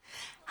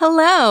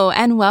Hello,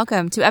 and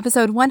welcome to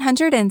episode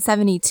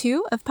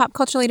 172 of Pop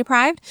Culturally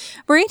Deprived,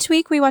 where each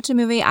week we watch a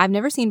movie I've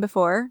never seen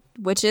before,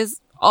 which is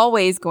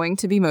always going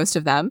to be most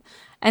of them,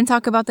 and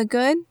talk about the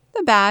good,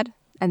 the bad,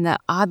 and the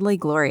oddly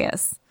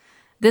glorious.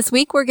 This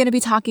week we're going to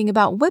be talking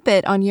about Whip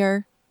It on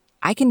your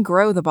I Can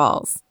Grow the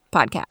Balls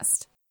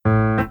podcast.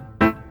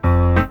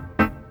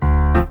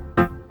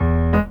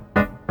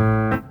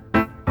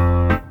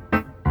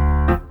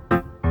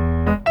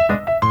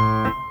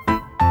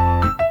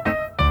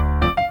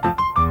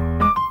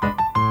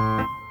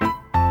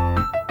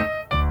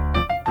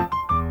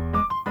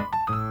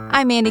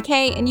 I'm Mandy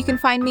Kay, and you can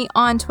find me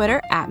on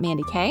Twitter at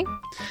Mandy Kay.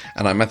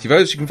 And I'm Matthew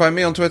Vose. You can find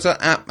me on Twitter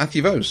at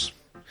Matthew Vose.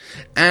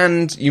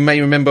 And you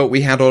may remember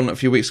we had on a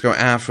few weeks ago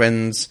our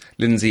friends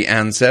Lindsay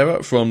and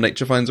Sarah from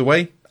Nature Finds a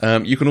Way.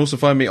 You can also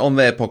find me on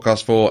their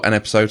podcast for an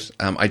episode.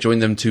 I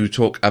joined them to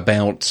talk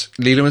about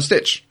Lilo and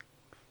Stitch,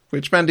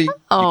 which, Mandy, you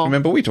can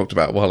remember we talked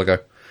about a while ago.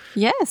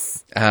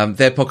 Yes.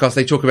 Their podcast,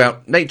 they talk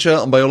about nature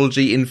and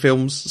biology in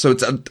films. So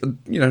it's,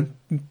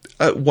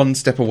 one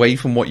step away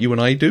from what you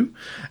and I do.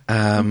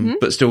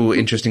 But still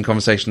interesting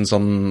conversations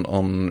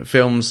on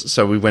films.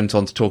 So we went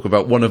on to talk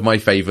about one of my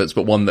favourites,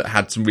 but one that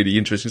had some really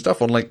interesting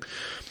stuff on, like,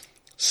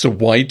 so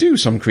why do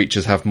some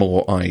creatures have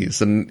more eyes?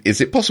 And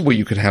is it possible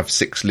you could have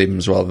 6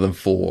 limbs rather than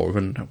 4?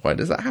 And why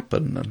does that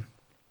happen? And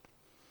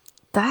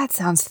that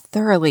sounds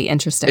thoroughly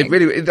interesting.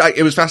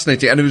 It was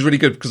fascinating, and it was really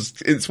good because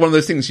it's one of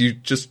those things you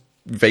just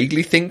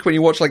vaguely think when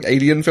you watch, like,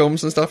 alien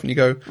films and stuff, and you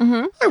go,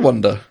 I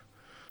wonder,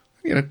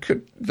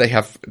 could they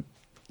have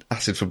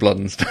acid for blood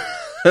and stuff,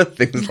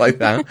 things like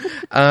that.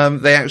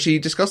 They actually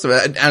discussed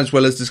it, as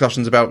well as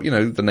discussions about,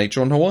 the nature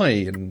on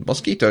Hawaii and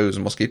mosquitoes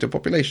and mosquito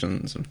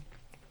populations. And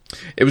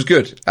it was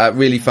good.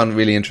 Really fun,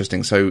 really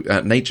interesting. So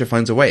Nature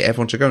Finds a Way.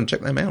 Everyone should go and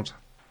check them out.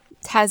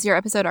 Has your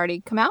episode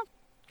already come out?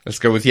 Let's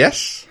go with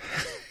yes.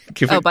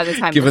 By the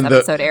time this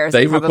episode airs,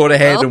 they record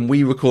ahead and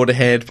we record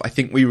ahead. I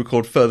think we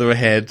record further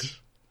ahead.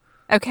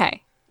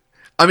 Okay.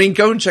 I mean,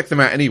 go and check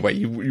them out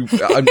anyway.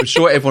 I'm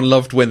sure everyone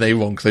loved When They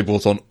Were On because they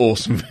brought on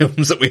awesome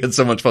films that we had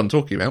so much fun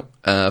talking about.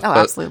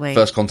 Absolutely.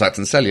 First Contact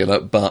and Cellular,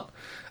 but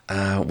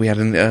we had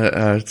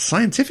a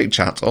scientific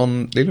chat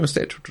on Lilo and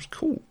Stitch, which was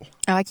cool.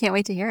 Oh, I can't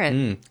wait to hear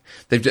it.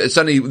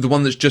 Certainly, the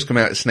one that's just come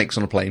out is Snakes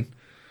on a Plane,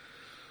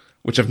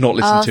 which I've not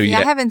listened to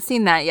yet. I haven't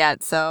seen that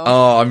yet, so...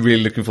 Oh, I'm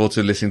really looking forward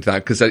to listening to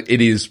that because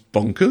it is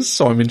bonkers,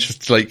 so I'm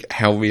interested like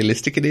how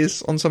realistic it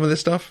is on some of this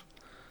stuff.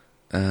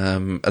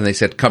 And they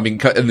said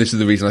and this is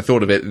the reason I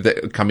thought of it,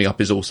 that coming up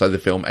is also the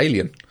film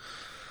Alien.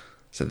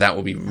 So that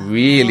will be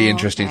really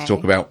interesting to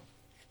talk about,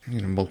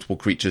 multiple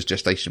creatures,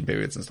 gestation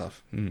periods and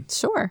stuff.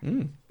 Sure.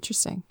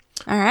 Interesting.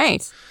 All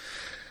right.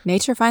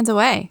 Nature Finds a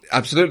Way.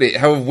 Absolutely.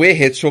 However, we're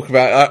here to talk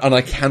about, and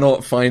I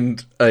cannot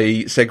find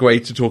a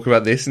segue to talk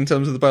about this in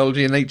terms of the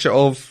biology and nature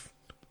of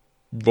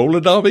roller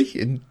derby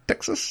in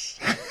Texas.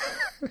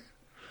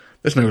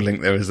 There's no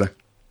link there, is there?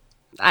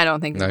 I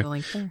don't think there's a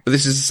link there. But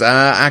this is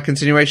our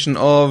continuation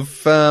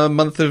of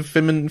Month of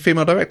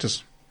Female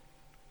Directors.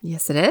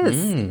 Yes, it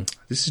is.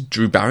 This is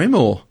Drew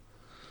Barrymore.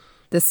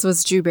 This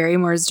was Drew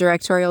Barrymore's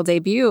directorial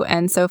debut,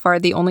 and so far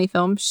the only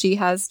film she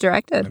has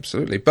directed.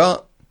 Absolutely.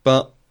 But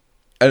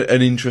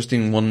an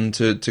interesting one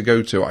to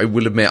go to. I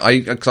will admit,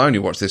 because I only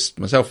watched this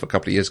myself a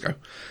couple of years ago,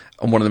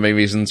 and one of the main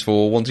reasons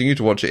for wanting you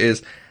to watch it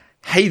is,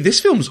 hey,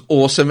 this film's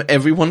awesome,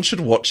 everyone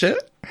should watch it.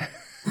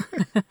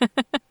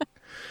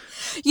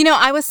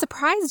 I was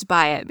surprised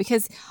by it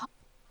because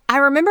I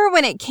remember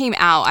when it came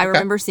out, I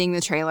remember seeing the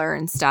trailer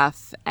and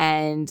stuff,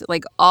 and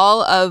like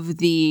all of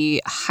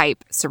the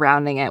hype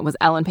surrounding it was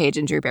Ellen Page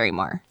and Drew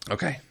Barrymore.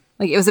 Okay.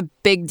 Like it was a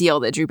big deal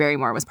that Drew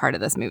Barrymore was part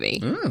of this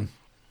movie.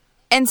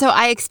 And so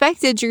I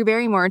expected Drew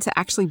Barrymore to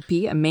actually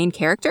be a main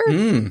character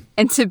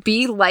and to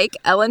be like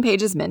Ellen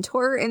Page's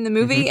mentor in the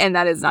movie, and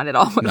that is not at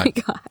all what we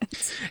got.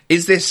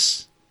 Is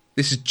this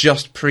is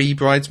just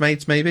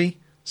pre-Bridesmaids, maybe?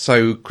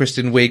 So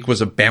Kristen Wiig was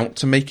about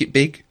to make it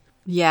big?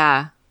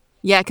 Yeah.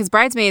 Yeah, because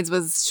Bridesmaids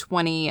was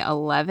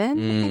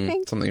 2011, I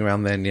think. Something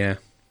around then, yeah.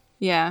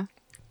 Yeah.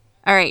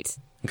 All right.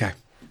 Okay.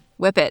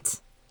 Whip It.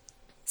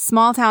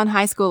 Small-town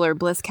high schooler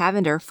Bliss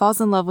Cavender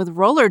falls in love with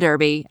roller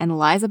derby and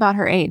lies about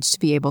her age to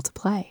be able to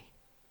play.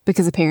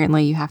 Because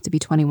apparently you have to be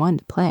 21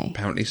 to play.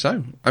 Apparently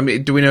so. I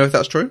mean, do we know if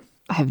that's true?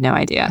 I have no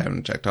idea. I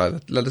haven't checked either.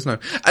 Let us know.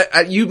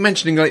 You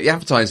mentioning like the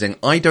advertising,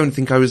 I don't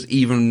think I was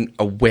even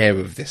aware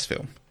of this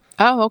film.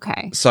 Oh,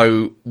 okay.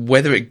 So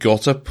whether it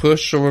got a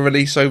push or a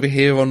release over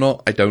here or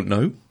not, I don't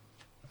know.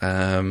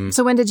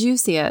 So when did you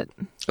see it?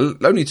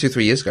 Only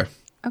 2-3 years ago.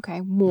 Okay.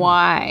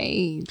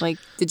 Why? Like,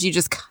 did you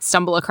just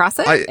stumble across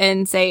it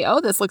and say, oh,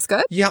 this looks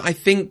good? Yeah, I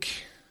think...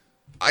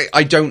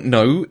 I don't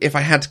know. If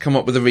I had to come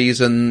up with a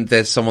reason,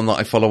 there's someone that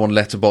I follow on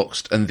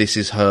Letterboxd and this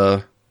is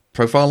her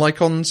profile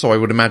icon, so I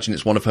would imagine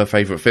it's one of her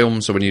favourite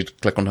films. So when you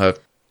click on her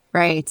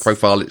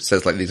profile, it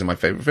says, like, these are my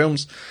favourite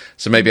films.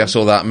 So maybe I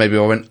saw that, maybe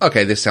I went,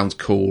 okay, this sounds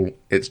cool.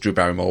 It's Drew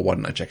Barrymore. Why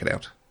don't I check it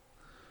out?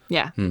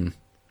 Yeah.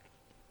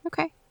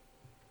 Okay.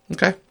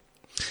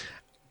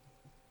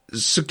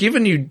 So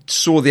given you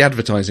saw the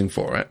advertising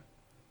for it,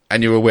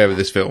 and you're aware of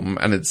this film,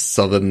 and it's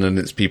Southern, and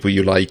it's people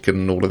you like,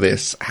 and all of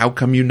this, how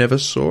come you never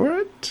saw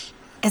it?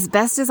 As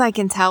best as I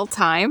can tell,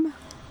 time.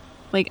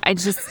 Like, I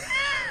just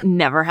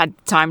never had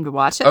time to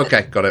watch it.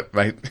 Okay, got it,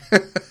 right.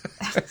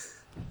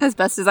 As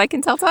best as I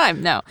can tell,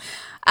 time. No.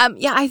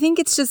 Yeah, I think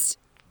it's just,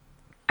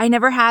 I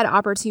never had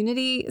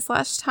opportunity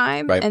 /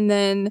 time. Right. And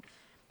then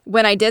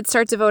when I did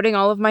start devoting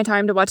all of my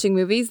time to watching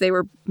movies, they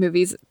were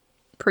movies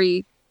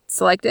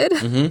pre-selected,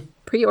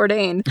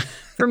 preordained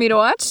for me to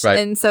watch. Right.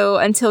 And so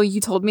until you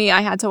told me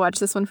I had to watch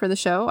this one for the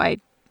show, I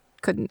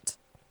couldn't.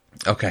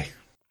 Okay.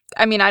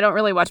 I mean, I don't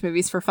really watch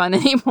movies for fun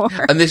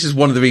anymore. And this is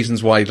one of the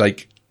reasons why,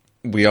 like,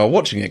 we are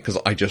watching it, because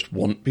I just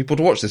want people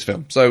to watch this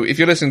film. So if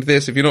you're listening to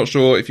this, if you're not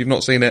sure, if you've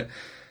not seen it,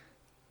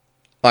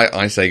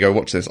 I say go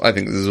watch this. I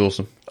think this is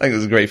awesome. I think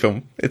this is a great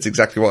film. It's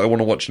exactly what I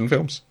want to watch in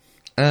films.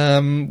 Why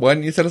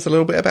don't you tell us a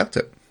little bit about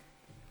it?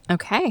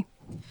 Okay.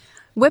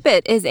 Whip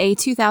It is a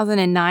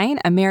 2009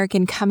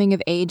 American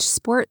coming-of-age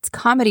sports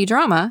comedy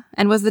drama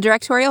and was the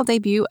directorial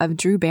debut of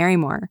Drew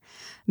Barrymore.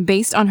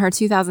 Based on her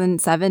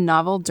 2007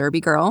 novel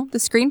Derby Girl, the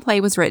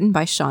screenplay was written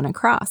by Shauna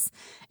Cross.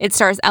 It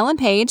stars Ellen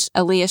Page,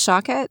 Aaliyah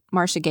Shawkat,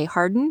 Marcia Gay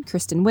Harden,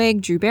 Kristen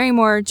Wiig, Drew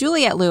Barrymore,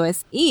 Juliette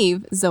Lewis,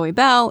 Eve, Zoe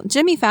Bell,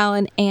 Jimmy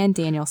Fallon, and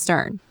Daniel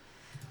Stern.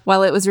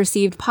 While it was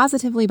received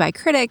positively by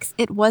critics,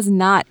 it was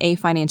not a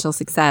financial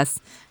success,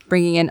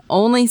 bringing in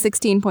only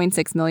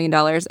 $16.6 million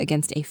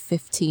against a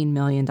 $15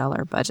 million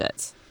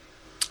budget.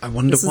 I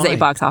wonder this why. This is a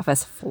box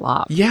office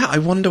flop. Yeah, I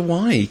wonder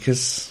why,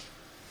 because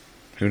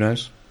who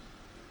knows?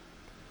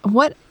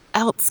 What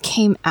else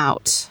came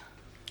out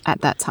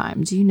at that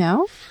time? Do you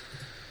know?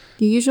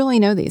 You usually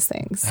know these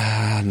things.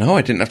 No,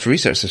 I didn't have to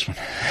research this one.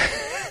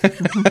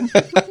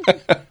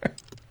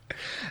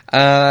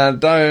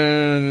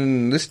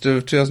 List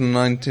of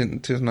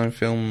 2009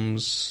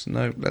 films.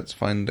 No, let's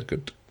find a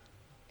good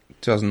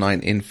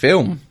 2009 in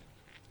film.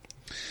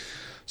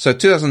 So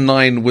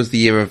 2009 was the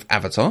year of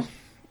Avatar,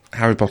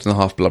 Harry Potter and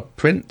the Half-Blood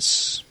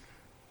Prince,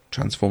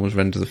 Transformers: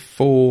 Revenge of the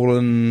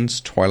Fallen,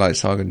 Twilight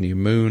Saga: New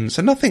Moon.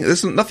 So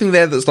there's nothing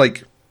there that's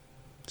like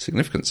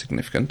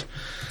significant.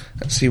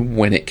 Let's see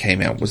when it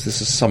came out. Was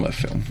this a summer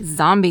film?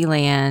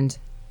 Zombieland.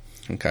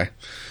 Okay.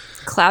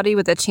 Cloudy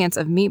with a Chance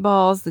of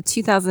Meatballs, the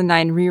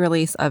 2009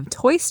 re-release of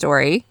Toy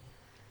Story,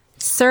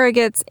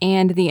 Surrogates,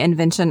 and The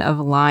Invention of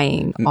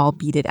Lying all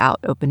beat it out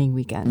opening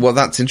weekend. Well,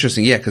 that's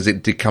interesting, yeah, because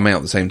it did come out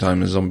at the same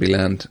time as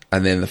Zombieland,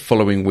 and then the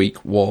following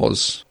week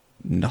was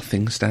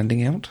nothing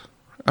standing out.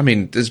 I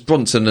mean, there's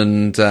Bronson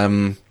and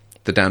The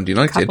Damned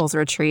United. Couples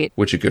Retreat.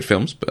 Which are good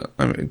films, but,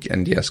 I mean,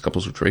 and yes,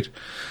 Couples Retreat.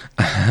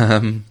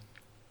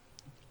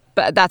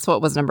 But that's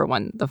what was number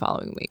one the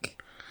following week.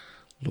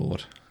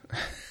 Lord.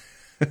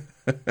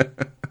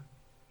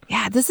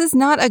 Yeah, this is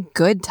not a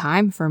good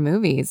time for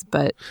movies,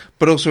 but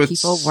also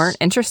people weren't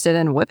interested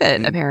in Whip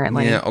It,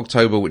 apparently. Yeah,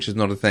 October, which is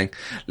not a thing.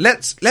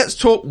 Let's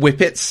talk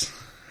Whippets.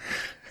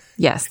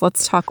 Yes,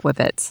 let's talk Whip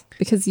It,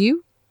 because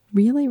you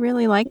really,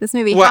 really like this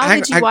movie. Well, How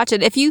did you watch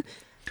it?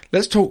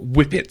 Let's talk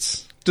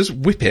Whippets. Does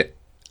Whip It,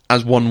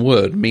 as one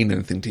word, mean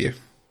anything to you?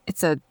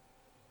 It's a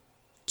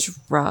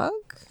drug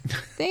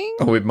thing?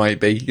 Oh, it might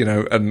be,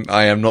 and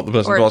I am not the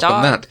person Or to a ask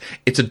on dog. that.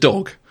 It's a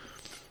dog.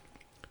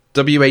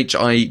 WHIPPET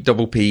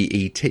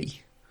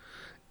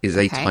is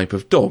a type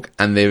of dog,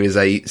 and there is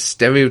a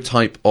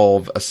stereotype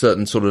of a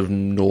certain sort of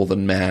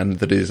northern man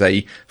that is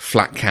a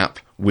flat cap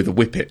with a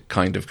whippet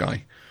kind of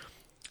guy.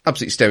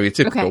 Absolutely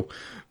stereotypical. Okay.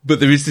 But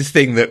there is this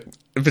thing that,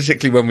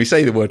 particularly when we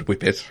say the word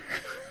whippet,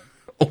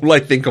 all I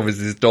think of is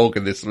this dog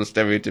and this sort of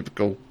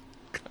stereotypical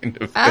kind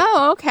of thing.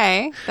 Oh,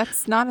 okay.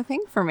 That's not a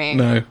thing for me.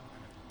 No.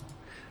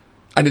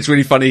 And it's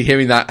really funny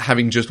hearing that,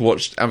 having just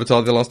watched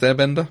Avatar: The Last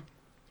Airbender.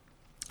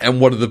 And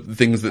one of the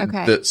things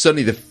that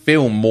certainly the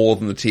film more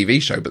than the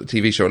TV show, but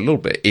the TV show a little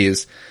bit,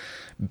 is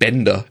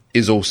Bender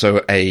is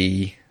also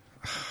a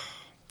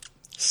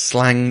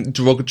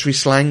derogatory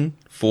slang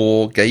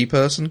for gay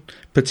person,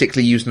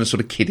 particularly used in a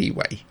sort of kiddie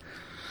way.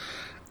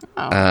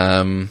 Oh,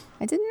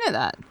 I didn't know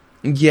that.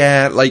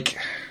 Yeah, like a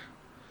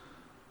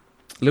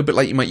little bit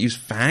like you might use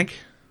fag.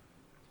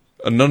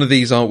 And none of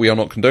these we are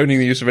not condoning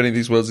the use of any of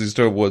these words. These are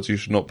terrible words. You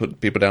should not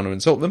put people down or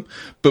insult them.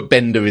 But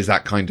Bender is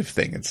that kind of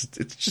thing. It's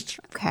just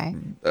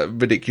a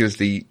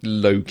ridiculously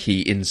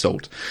low-key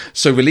insult.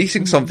 So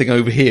releasing something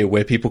over here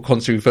where people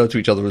constantly refer to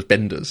each other as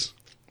Benders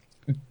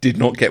did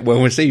not get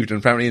well received. And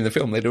apparently in the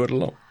film they do it a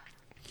lot.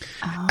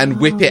 Oh. And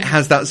Whip It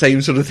has that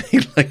same sort of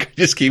thing. Like, I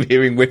just keep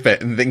hearing Whip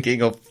It and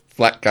thinking of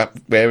flat cap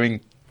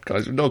wearing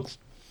guys with dogs.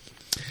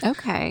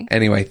 Okay.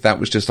 Anyway, that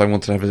was just, I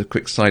wanted to have a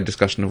quick side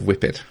discussion of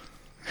Whip It.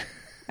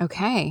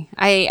 Okay.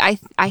 I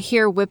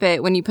hear Whip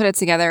It when you put it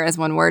together as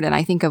one word, and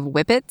I think of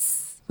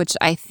whippets, which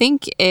I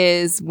think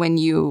is when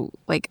you,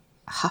 like,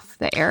 huff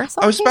the air.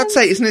 I was about to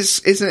say,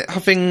 isn't it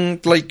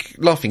huffing, like,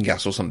 laughing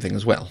gas or something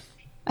as well?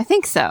 I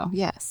think so,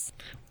 yes.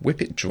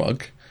 Whip It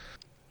drug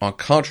are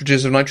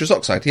cartridges of nitrous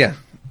oxide, yeah.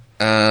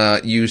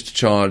 Used to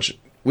charge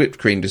whipped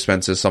cream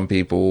dispensers. Some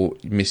people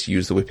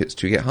misuse the whippets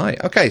to get high.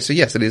 Okay, so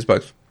yes, it is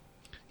both.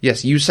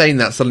 Yes, you saying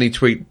that suddenly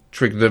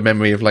triggered a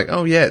memory of like,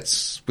 oh yeah,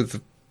 it's with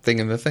the thing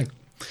and the thing.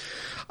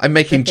 I'm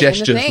making The thing in the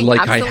gestures thing, like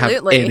I have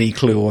absolutely. any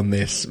clue on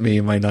this. Me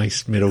and my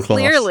nice middle class.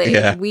 Clearly,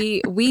 Yeah.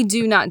 we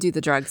do not do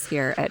the drugs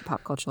here at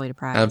Pop Culturally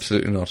Deprived.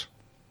 Absolutely not.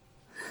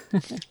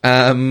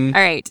 All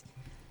right.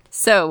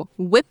 So,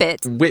 Whip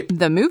It, Whip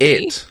the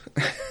movie. It.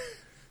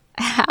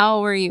 How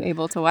were you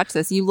able to watch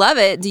this? You love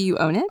it. Do you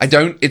own it? I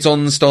don't. It's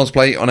on Stars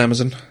Play on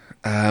Amazon.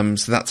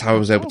 So that's how I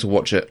was able to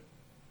watch it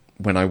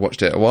when I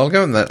watched it a while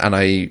ago. And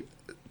I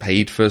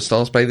paid for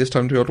Stars Play this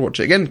time to be able to watch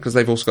it again, because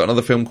they've also got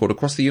another film called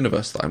Across the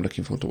Universe that I'm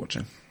looking forward to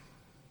watching.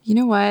 You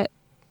know what?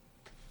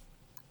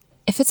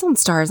 If it's on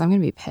Stars, I'm going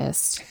to be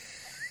pissed.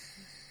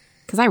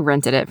 Because I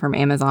rented it from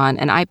Amazon,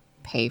 and I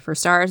pay for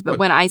Stars. But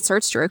when I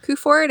searched Roku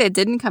for it, it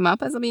didn't come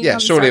up as being on the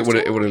surely Stars it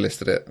channel. would have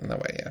listed it in that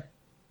way, yeah.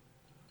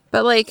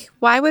 But, like,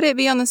 why would it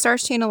be on the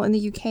Stars channel in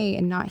the UK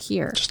and not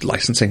here? Just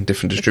licensing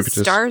different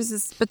distributors. Stars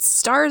is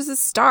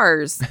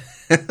Stars.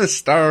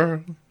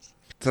 Star.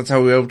 That's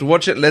how we were able to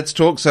watch it. Let's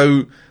talk.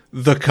 So,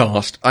 the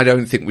cast. I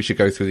don't think we should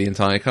go through the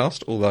entire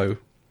cast, although...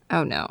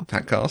 Oh, no.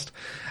 That cast.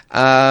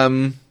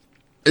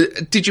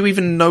 Did you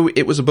even know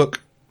it was a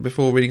book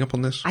before reading up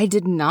on this? I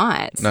did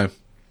not. No.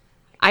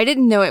 I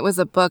didn't know it was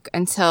a book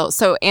until...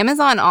 So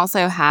Amazon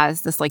also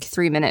has this like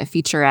 3-minute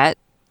featurette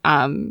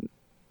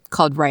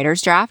called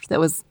Writer's Draft that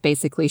was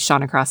basically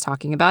Shauna Cross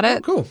talking about it.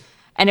 Oh, cool.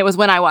 And it was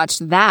when I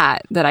watched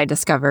that I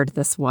discovered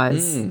this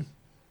was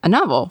a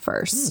novel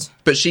first.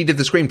 But she did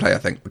the screenplay, I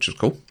think, which was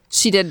cool.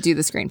 She did do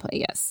the screenplay,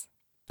 yes.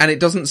 And it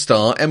doesn't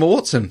star Emma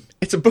Watson.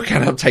 It's a book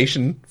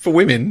adaptation for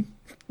women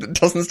that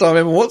doesn't star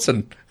Emma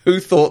Watson. Who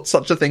thought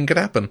such a thing could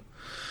happen?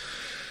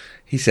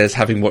 He says,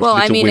 having watched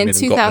Little Women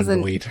and gotten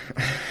annoyed.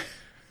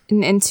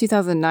 In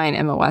 2009,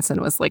 Emma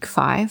Watson was like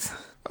 5.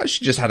 Well,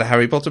 she just had a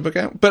Harry Potter book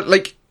out. But,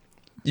 like,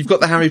 you've got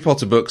the Harry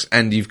Potter books,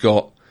 and you've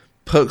got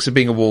Perks of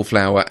Being a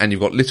Wallflower, and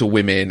you've got Little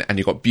Women, and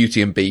you've got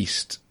Beauty and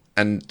Beast,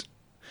 and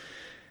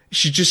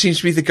she just seems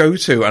to be the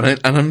go-to, and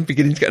I'm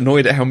beginning to get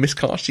annoyed at how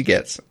miscast she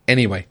gets.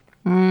 Anyway,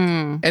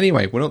 we're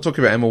not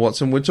talking about Emma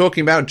Watson. We're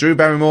talking about Drew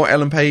Barrymore,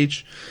 Ellen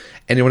Page.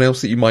 Anyone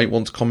else that you might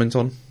want to comment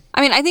on? I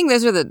mean, I think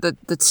those are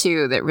the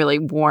two that really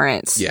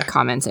warrant Yeah.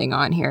 commenting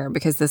on here,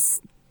 because this,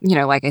 you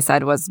know, like I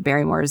said, was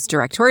Barrymore's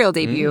directorial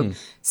debut.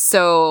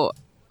 So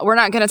we're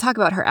not going to talk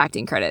about her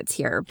acting credits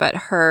here, but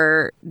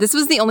this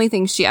was the only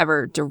thing she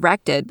ever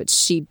directed, but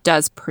she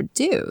does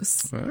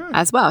produce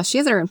as well. She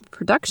has her own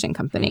production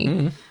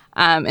company.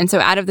 And so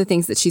out of the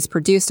things that she's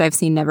produced, I've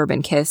seen Never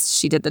Been Kissed.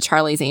 She did the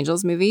Charlie's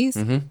Angels movies,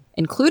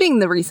 including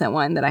the recent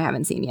one that I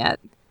haven't seen yet.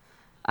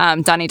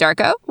 Donnie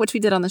Darko, which we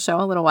did on the show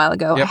a little while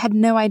ago. Yep. I had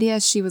no idea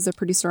she was a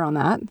producer on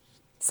that.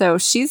 So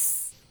she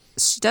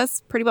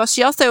does pretty well.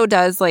 She also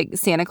does like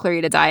Santa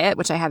Clarita Diet,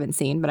 which I haven't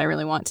seen, but I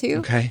really want to.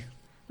 Okay.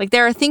 Like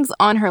there are things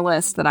on her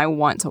list that I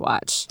want to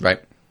watch Right.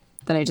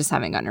 that I just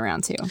haven't gotten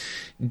around to.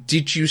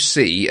 Did you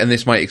see, and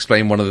this might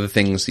explain one of the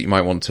things that you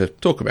might want to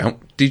talk about,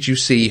 did you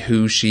see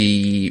who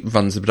she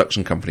runs the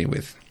production company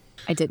with?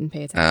 I didn't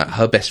pay attention.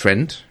 Her best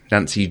friend,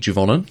 Nancy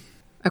Juvonen,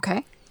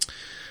 Okay.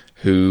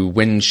 who,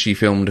 when she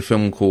filmed a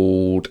film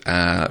called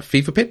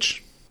Fever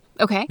Pitch,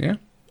 Okay.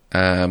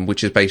 yeah,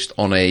 which is based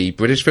on a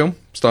British film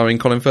starring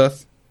Colin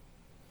Firth,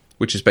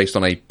 which is based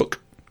on a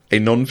book, a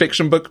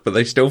non-fiction book, but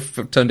they still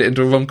turned it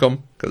into a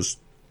rom-com, because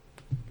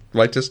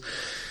writers.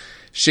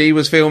 She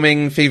was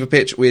filming Fever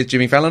Pitch with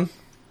Jimmy Fallon,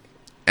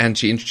 and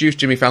she introduced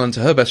Jimmy Fallon to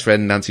her best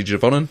friend, Nancy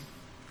Juvonen,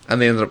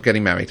 and they ended up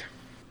getting married.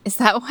 Is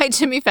that why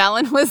Jimmy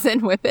Fallon was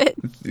in Whip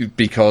It?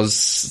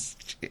 Because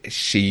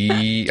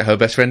her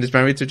best friend is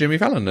married to Jimmy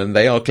Fallon, and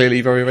they are clearly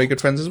very, very good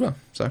friends as well.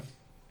 So,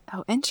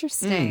 Oh,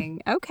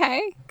 interesting.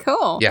 Okay,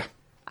 cool. yeah.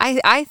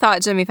 I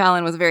thought Jimmy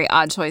Fallon was a very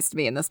odd choice to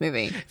be in this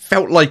movie.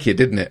 Felt like it,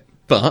 didn't it?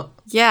 But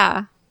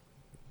Yeah.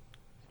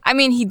 I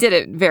mean, he did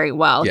it very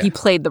well. Yeah. He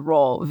played the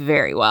role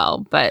very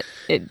well, but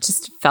it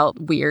just felt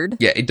weird.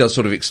 yeah, it does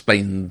sort of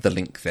explain the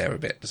link there a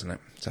bit, doesn't it?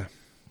 So,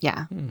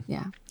 Yeah.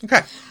 Yeah.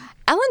 okay.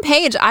 Ellen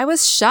Page, I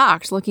was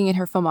shocked looking at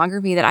her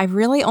filmography that I've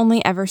really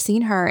only ever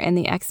seen her in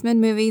the X-Men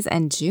movies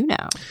and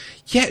Juno.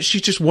 Yeah,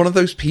 she's just one of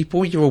those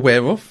people you're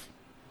aware of.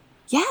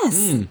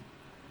 Yes.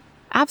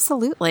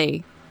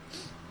 Absolutely.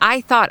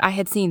 I thought I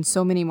had seen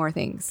so many more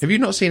things. Have you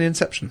not seen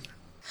Inception?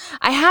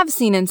 I have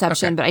seen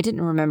Inception, Okay. but I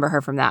didn't remember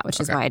her from that, which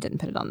is Okay. why I didn't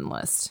put it on the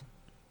list.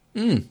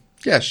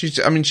 Yeah, she's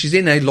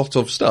in a lot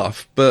of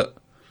stuff, but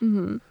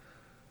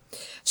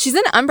She's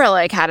in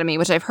Umbrella Academy,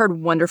 which I've heard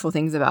wonderful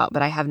things about,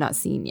 but I have not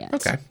seen yet.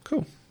 okay,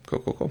 cool.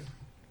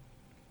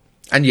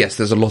 And yes,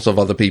 there's a lot of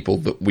other people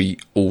that we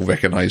all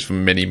recognise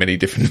from many, many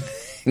different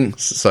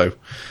things, so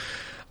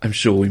I'm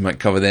sure we might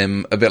cover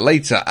them a bit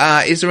later.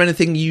 Is there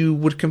anything you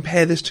would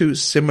compare this to?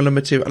 Similar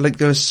material? Like,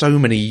 there are so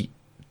many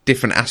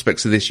different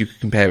aspects of this you could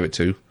compare it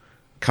to.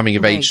 Coming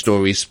of Right. age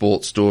stories,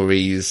 sports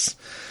stories,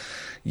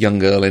 young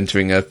girl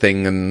entering a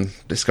thing and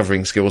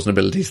discovering skills and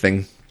abilities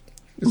thing.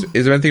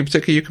 Is there anything in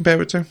particular you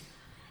compare it to?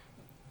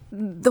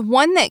 The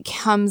one that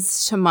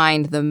comes to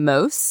mind the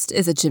most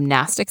is a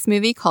gymnastics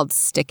movie called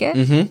Stick It.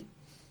 Mm-hmm.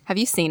 Have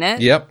you seen it?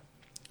 Yep.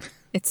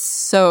 It's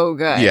so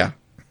good. Yeah.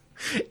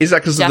 Is that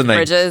because of Jeff the name?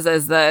 Bridges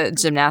as the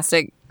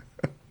gymnastic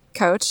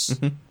coach.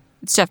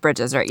 It's Jeff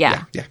Bridges, right?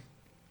 Yeah. Yeah.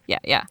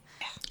 Yeah.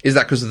 Is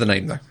that because of the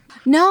name, though?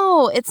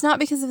 No, it's not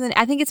because of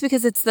I think it's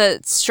because it's the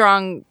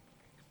strong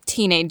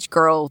teenage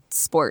girl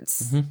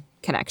sports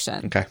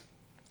connection. Okay.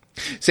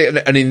 See,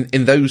 and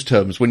in those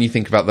terms, when you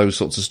think about those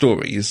sorts of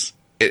stories,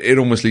 it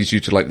almost leads you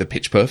to like the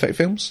Pitch Perfect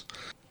films.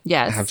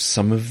 Yes. Have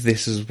some of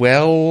this as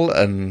well,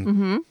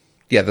 and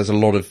yeah, there's a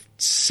lot of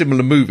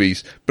similar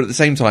movies, but at the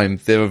same time,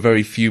 there are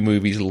very few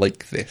movies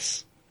like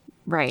this.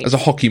 Right. There's a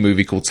hockey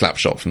movie called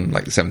Slapshot from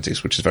like the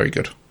 70s, which is very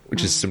good,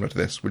 which is similar to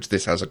this, which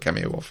this has a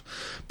cameo of.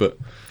 But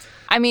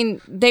I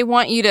mean, they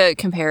want you to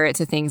compare it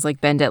to things like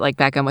Bend It Like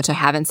Beckham, which I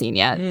haven't seen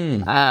yet.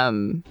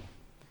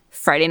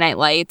 Friday Night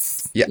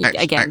Lights. yeah,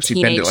 again,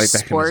 actually, Bend It Like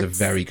Beckham sports. is a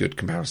very good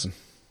comparison.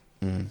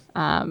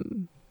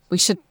 We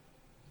should.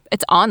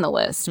 It's on the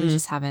list. We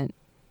just haven't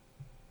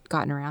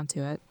gotten around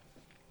to it.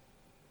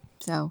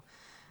 So,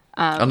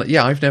 And,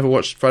 yeah, I've never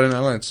watched Friday Night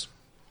Lights.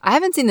 I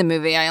haven't seen the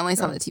movie. I only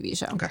saw the TV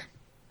show. Okay.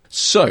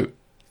 So,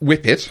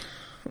 Whip It,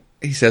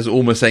 he says,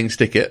 almost saying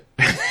stick it.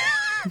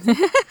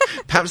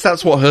 Perhaps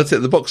that's what hurt it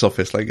at the box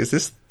office. Like, is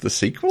this the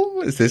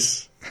sequel? Is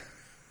this...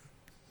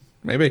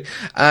 Maybe.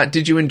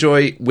 Did you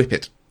enjoy Whip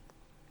It?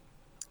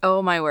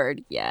 Oh, my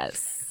word.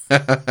 Yes.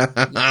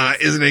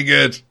 Isn't it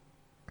good?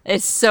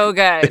 It's so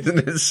good.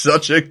 Isn't it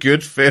such a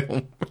good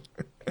film?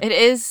 It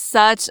is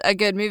such a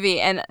good movie.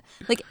 And,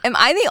 like, am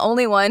I the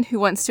only one who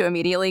wants to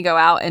immediately go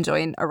out and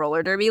join a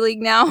roller derby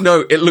league now?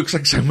 No, it looks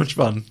like so much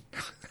fun.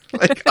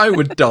 Like, I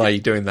would die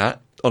doing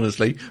that,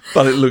 honestly.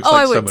 But it looks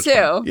like so much fun.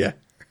 I would too. Yeah.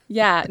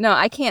 Yeah, no,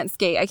 I can't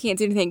skate. I can't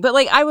do anything. But,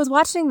 like, I was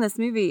watching this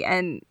movie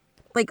and,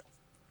 like,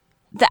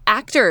 the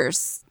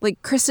actors, like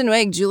Kristen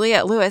Wiig,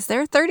 Juliette Lewis,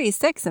 they're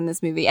 36 in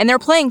this movie. And they're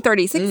playing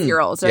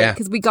 36-year-olds, right? yeah.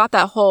 Because we got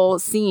that whole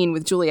scene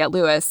with Juliette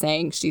Lewis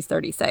saying she's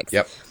 36.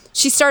 Yep.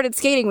 She started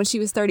skating when she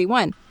was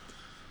 31.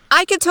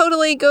 I could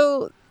totally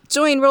go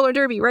join roller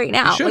derby right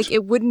now. should. Like,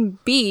 it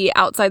wouldn't be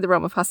outside the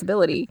realm of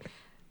possibility.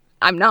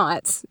 I'm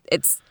not.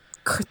 It's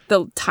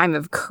the time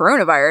of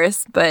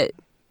coronavirus, but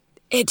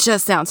it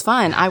just sounds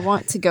fun. I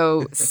want to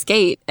go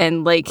skate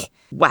and, like,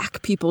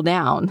 whack people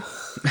down.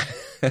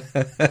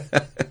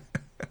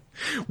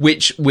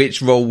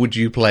 Which role would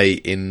you play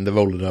in the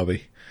roller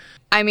derby?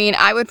 I mean,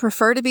 I would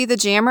prefer to be the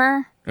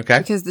jammer. Okay.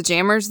 Because the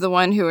jammer's the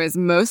one who is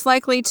most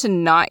likely to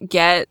not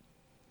get,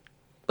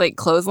 like,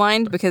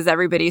 clotheslined because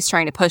everybody's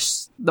trying to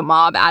push the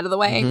mob out of the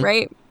way,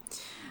 right?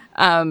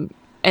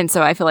 And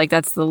so I feel like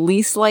that's the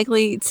least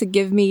likely to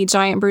give me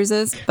giant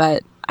bruises,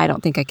 but I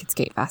don't think I could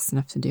skate fast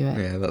enough to do it.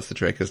 Yeah, that's the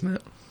trick, isn't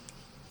it?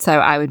 So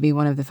I would be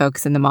one of the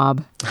folks in the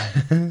mob.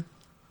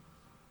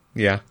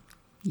 Yeah.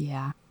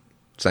 Yeah.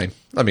 Same.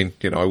 I mean,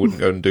 you know, I wouldn't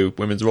go and do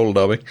women's roller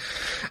derby.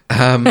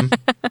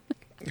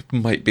 It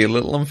might be a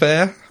little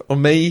unfair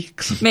on me.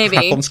 'Cause Maybe.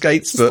 I'm crap on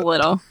skates, Just but a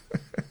little.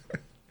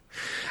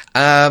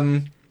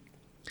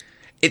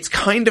 it's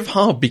kind of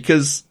hard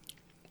because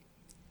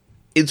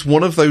it's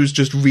one of those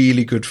just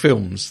really good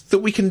films that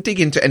we can dig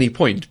into any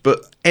point,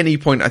 but any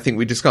point I think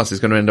we discuss is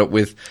going to end up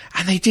with,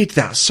 and they did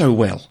that so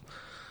well.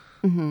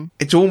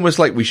 It's almost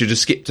like we should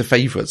just skip to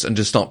favourites and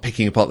just start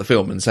picking apart the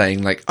film and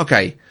saying, like,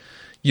 okay,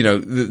 you know,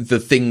 the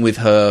thing with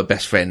her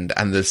best friend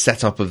and the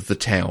setup of the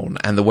town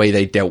and the way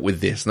they dealt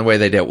with this and the way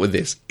they dealt with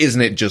this,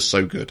 isn't it just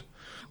so good?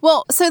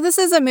 Well, so this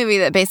is a movie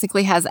that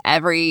basically has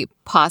every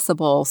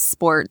possible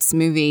sports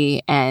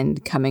movie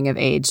and coming of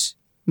age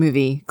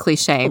movie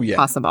cliche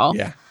possible.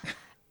 Yeah.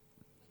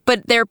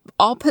 But they're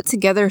all put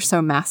together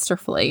so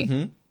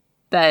masterfully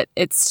that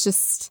it's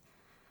just,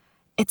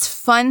 it's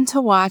fun to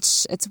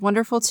watch. It's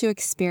wonderful to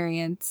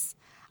experience.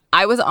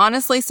 I was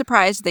honestly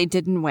surprised they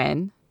didn't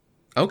win.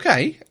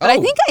 Okay. But I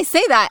think I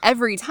say that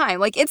every time.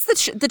 Like, it's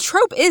the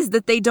trope is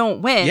that they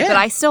don't win, but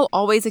I still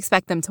always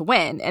expect them to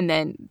win, and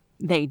then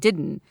they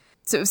didn't.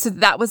 So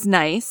that was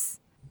nice,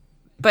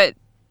 but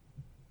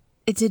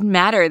it didn't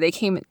matter. They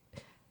came,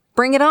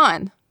 bring it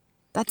on.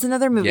 That's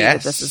another movie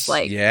that this is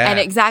like. Yeah. And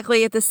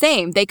exactly at the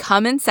same. They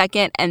come in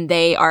second and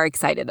they are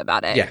excited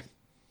about it. Yeah.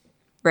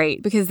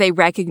 Right? Because they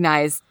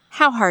recognize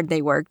how hard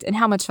they worked and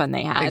how much fun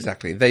they had.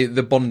 Exactly.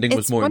 The bonding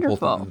was It's more wonderful.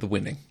 important than the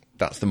winning.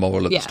 That's the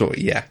moral of the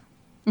story. Yeah.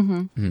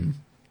 And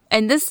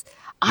this,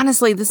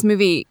 honestly, this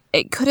movie,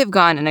 it could have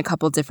gone in a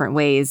couple different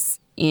ways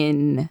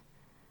in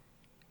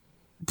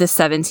the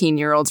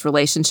 17-year-old's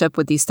relationship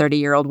with these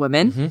 30-year-old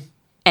women.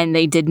 And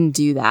they didn't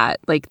do that.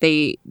 Like,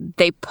 they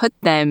put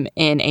them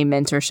in a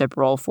mentorship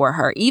role for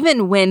her,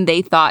 even when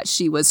they thought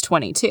she was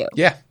 22.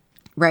 Yeah.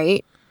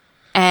 Right?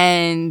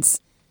 And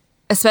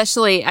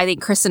especially, I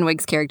think Kristen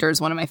Wiig's character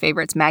is one of my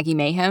favorites, Maggie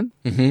Mayhem.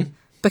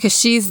 Because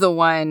she's the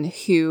one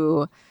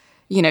who,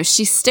 you know,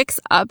 she sticks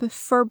up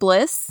for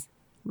Bliss,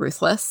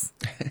 ruthless,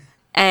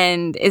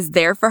 and is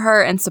there for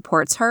her and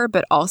supports her,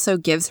 but also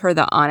gives her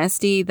the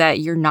honesty that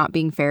you're not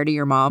being fair to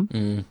your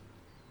mom.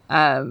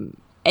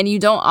 And you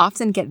don't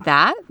often get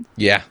that.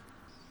 Yeah.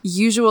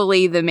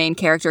 Usually the main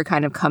character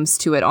kind of comes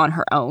to it on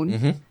her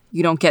own.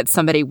 You don't get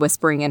somebody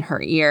whispering in her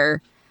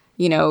ear,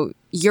 you know,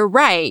 you're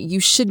right,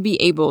 you should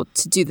be able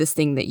to do this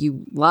thing that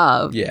you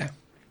love. Yeah.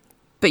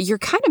 but you're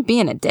kind of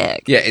being a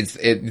dick. Yeah, it's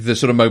the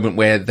sort of moment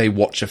where they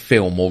watch a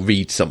film or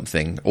read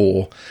something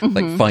or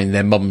like find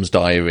their mum's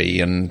diary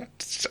and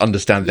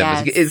understand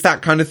them. Yes. It's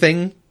that kind of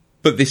thing,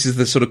 but this is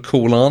the sort of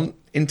cool aunt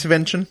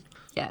intervention.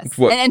 Yes.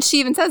 And she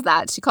even says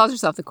that. She calls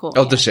herself the cool aunt.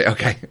 Oh, does she?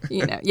 Okay.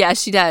 Yeah,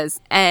 she does.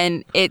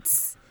 And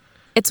it's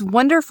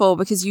wonderful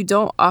because you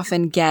don't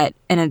often get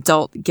an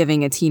adult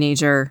giving a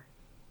teenager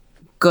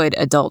good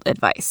adult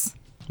advice.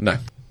 No.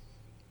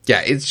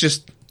 Yeah, it's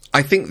just...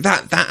 I think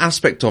that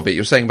aspect of it,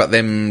 you're saying about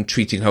them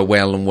treating her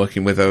well and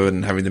working with her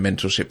and having the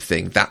mentorship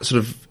thing, that sort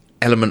of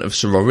element of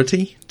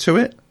sorority to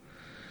it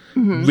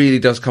really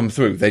does come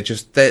through.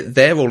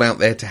 They're all out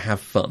there to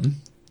have fun,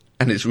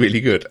 and it's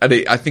really good. And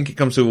I think it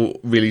comes through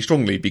really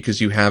strongly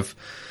because you have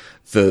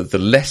the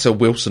lesser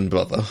Wilson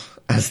brother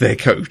as their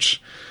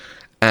coach,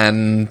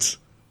 and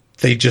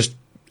they just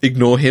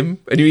ignore him.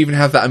 And you even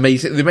have that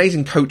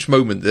amazing coach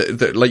moment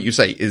that, like you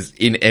say, is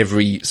in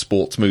every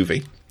sports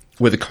movie,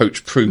 where the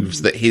coach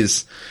proves that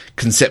his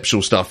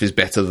conceptual stuff is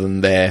better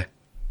than their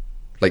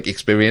like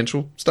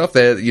experiential stuff.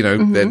 Then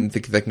they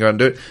can go and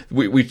do it.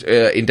 We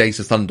in Days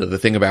of Thunder, the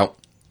thing about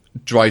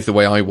drive the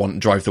way I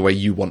want, drive the way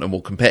you want, and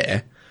we'll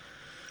compare.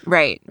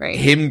 Right.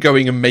 Him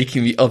going and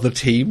making the other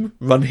team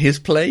run his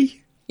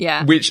play.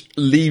 Yeah. Which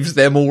leaves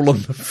them all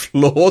on the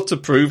floor to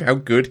prove how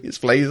good his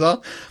plays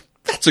are.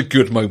 That's a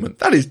good moment.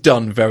 That is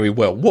done very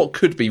well. What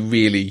could be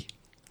really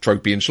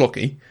tropey and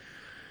schlocky.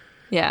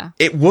 Yeah.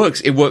 It works.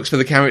 It works for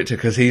the character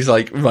because he's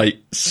like,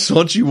 right,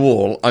 sod you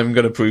all, I'm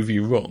going to prove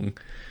you wrong.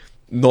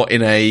 Not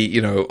in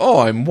a,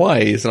 I'm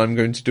wise and I'm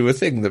going to do a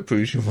thing that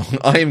proves you wrong.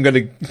 I am going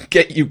to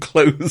get you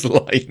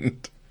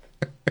clotheslined.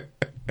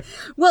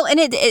 Well, and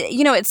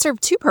it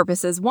served two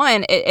purposes.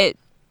 One, it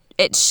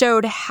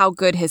showed how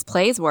good his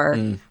plays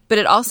were, but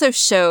it also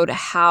showed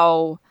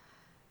how...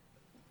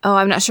 Oh,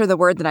 I'm not sure the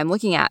word that I'm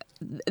looking at.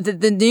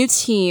 The new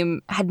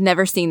team had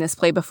never seen this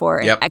play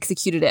before and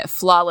executed it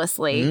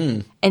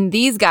flawlessly. And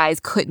these guys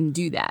couldn't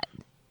do that.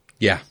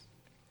 Yeah.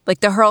 Like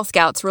the Hurl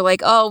Scouts were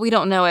like, oh, we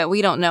don't know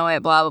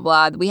it, blah, blah,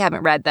 blah. We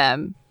haven't read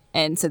them.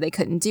 And so they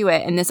couldn't do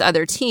it. And this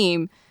other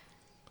team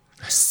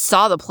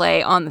saw the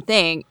play on the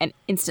thing and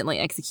instantly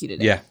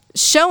executed it. Yeah.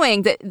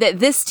 Showing that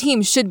this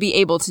team should be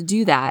able to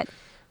do that.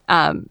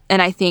 And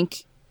I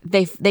think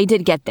they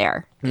did get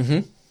there.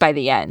 Mm-hmm. By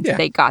the end,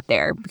 they got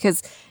there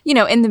because,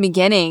 in the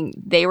beginning,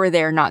 they were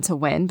there not to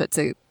win, but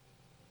to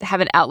have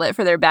an outlet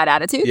for their bad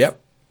attitudes.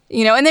 Yep.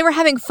 And they were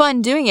having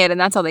fun doing it,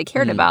 and that's all they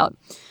cared about.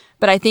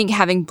 But I think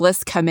having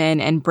Bliss come in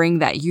and bring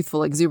that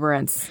youthful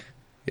exuberance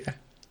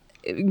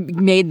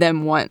made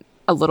them want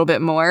a little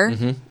bit more,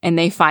 and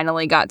they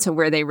finally got to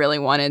where they really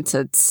wanted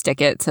to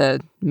stick it to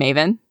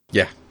Maven.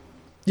 Yeah.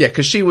 Yeah,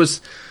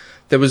 because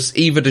there was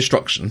Eva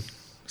Destruction.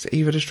 Was it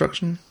Eva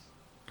Destruction?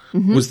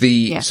 Mm-hmm. Was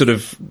the sort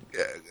of...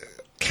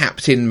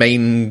 captain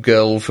main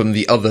girl from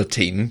the other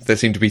team. There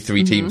seemed to be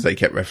three teams they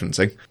kept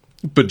referencing.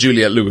 But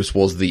Juliette Lewis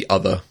was the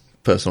other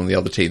person on the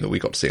other team that we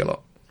got to see a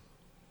lot.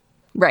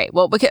 Right.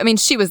 Well,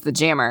 because, she was the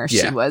jammer.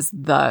 Yeah. She was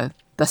the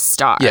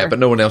star. Yeah, but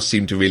no one else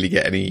seemed to really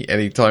get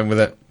any time with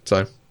it.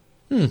 So,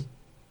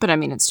 But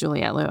it's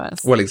Juliette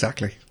Lewis. Well,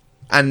 exactly.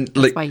 And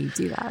that's why you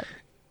do that.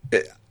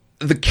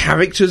 The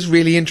character's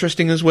really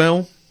interesting as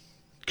well.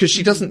 Because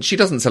she doesn't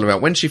sell her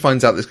out. When she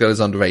finds out this girl is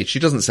underage, she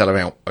doesn't sell her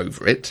out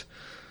over it.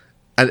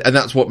 And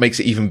that's what makes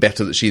it even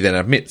better that she then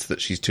admits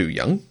that she's too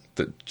young,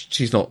 that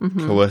she's not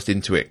coerced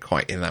into it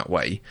quite in that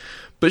way.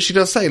 But she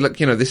does say, look,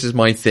 this is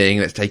my thing,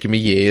 and it's taken me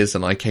years,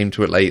 and I came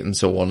to it late and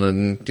so on,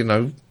 and,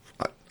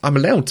 I'm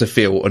allowed to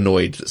feel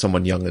annoyed that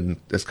someone young and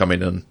has come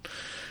in and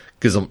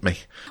gazumped me.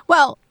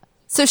 Well,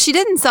 so she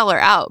didn't sell her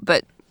out,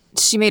 but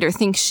she made her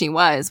think she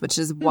was, which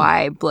is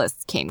why Bliss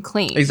came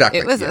clean. Exactly.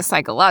 It was a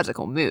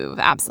psychological move,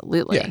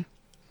 absolutely. Yeah.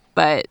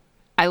 But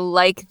I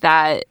like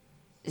that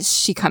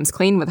she comes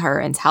clean with her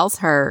and tells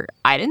her,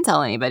 I didn't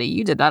tell anybody.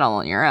 You did that all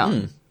on your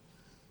own.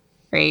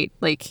 Right?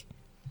 Like,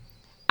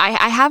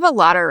 I have a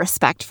lot of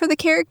respect for the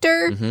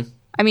character.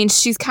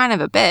 She's kind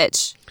of a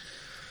bitch,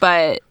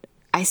 but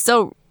I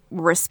still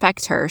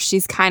respect her.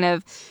 She's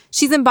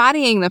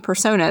embodying the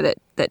persona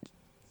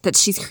that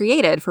she's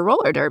created for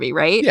roller derby,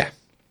 right? Yeah.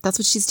 That's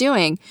what she's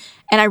doing.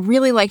 And I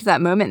really liked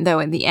that moment, though,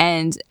 in the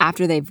end,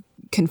 after they've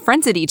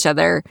confronted each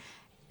other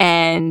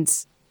and...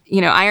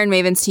 Iron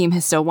Maven's team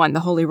has still won. The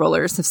Holy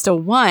Rollers have still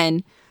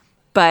won.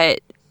 But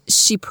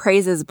she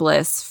praises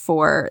Bliss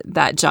for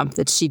that jump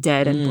that she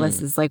did. And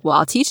Bliss is like, well,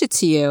 I'll teach it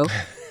to you.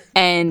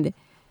 And,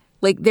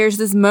 there's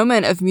this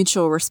moment of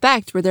mutual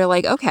respect where they're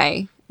like,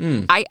 okay,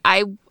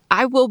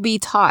 I will be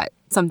taught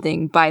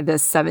something by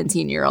this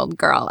 17-year-old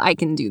girl. I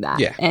can do that.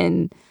 Yeah.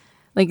 And,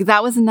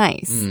 that was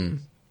nice.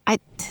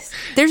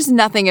 There's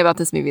nothing about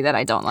this movie that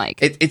I don't like.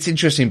 It's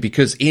interesting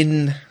because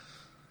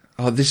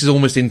this is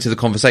almost into the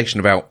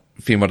conversation about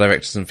female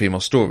directors and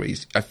female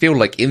stories. I feel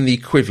like in the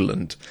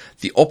equivalent,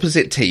 the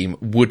opposite team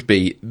would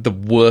be the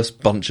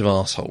worst bunch of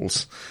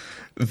assholes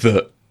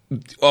that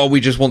oh, we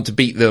just want to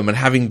beat them, and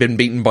having been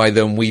beaten by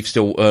them, we've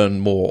still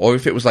earned more. Or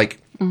if it was like,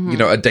 you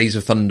know, a Days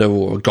of Thunder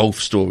or a golf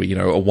story, you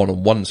know, a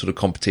one-on-one sort of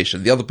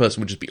competition, the other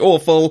person would just be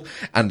awful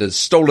and has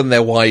stolen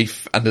their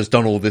wife and has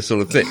done all this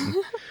sort of thing.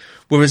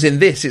 Whereas in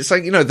this, it's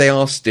like, you know, they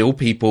are still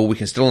people, we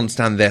can still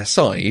understand their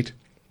side,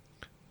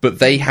 but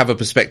they have a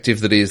perspective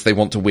that is they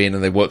want to win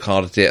and they work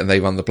hard at it and they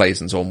run the plays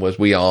and so on, whereas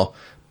we are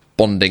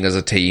bonding as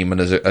a team and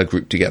as a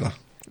group together.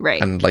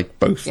 Right. And like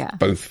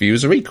both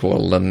views are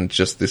equal, and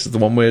just this is the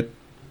one we're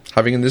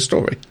having in this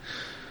story.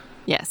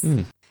 Yes.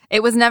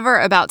 It was never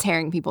about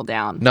tearing people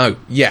down. No.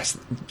 Yes.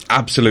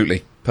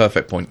 Absolutely.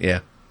 Perfect point.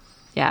 Yeah.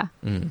 Yeah.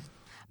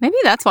 Maybe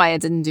that's why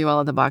it didn't do well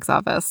at the box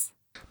office.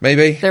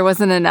 Maybe. There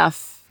wasn't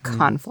enough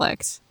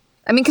conflict.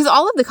 I mean, because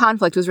all of the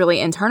conflict was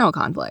really internal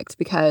conflict,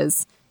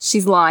 because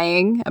she's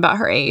lying about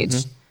her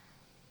age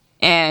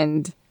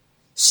and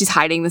she's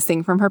hiding this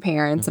thing from her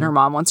parents and her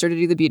mom wants her to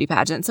do the beauty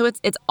pageant. So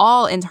it's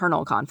all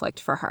internal conflict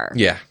for her.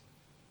 Yeah.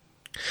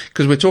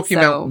 Because we're talking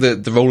about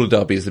the roller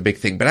derby is the big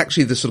thing, but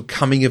actually the sort of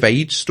coming of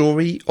age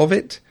story of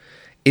it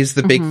is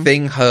the big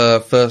thing. Her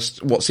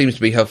first, what seems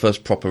to be her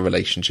first proper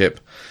relationship,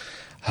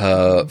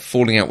 her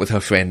falling out with her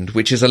friend,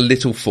 which is a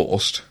little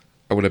forced,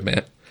 I would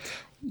admit.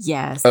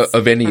 Yes.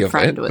 Of any her of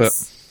friend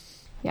it.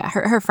 Yeah,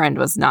 her friend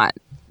was not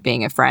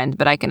being a friend,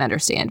 but I can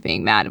understand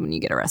being mad when you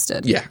get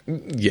arrested. Yeah.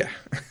 Yeah.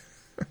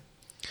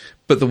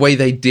 But the way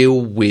they deal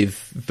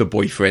with the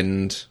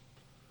boyfriend,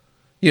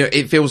 you know,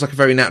 it feels like a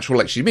very natural,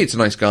 like she meets a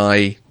nice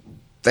guy,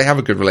 they have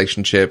a good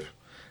relationship,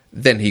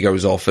 then he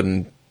goes off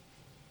and,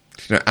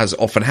 you know, as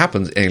often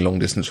happens in a long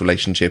distance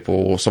relationship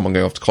or someone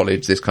going off to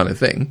college, this kind of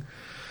thing,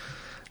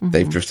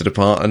 they've drifted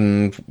apart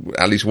and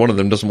at least one of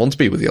them doesn't want to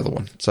be with the other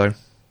one. So,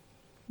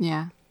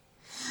 yeah.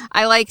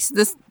 I liked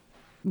this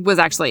was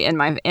actually in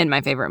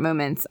my favorite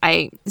moments.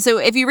 So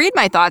if you read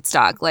my thoughts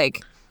doc,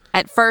 like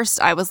at first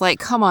I was like,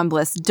 come on,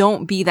 Bliss,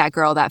 don't be that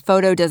girl. That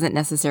photo doesn't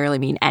necessarily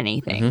mean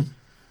anything.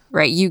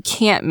 Right? You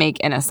can't make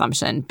an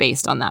assumption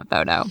based on that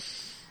photo.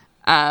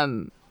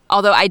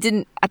 Although I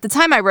didn't, at the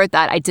time I wrote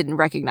that, I didn't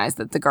recognize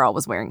that the girl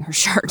was wearing her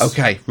shirt.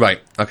 okay, right,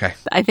 okay.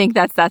 I think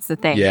that's the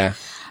thing. Yeah.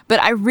 But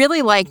I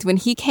really liked when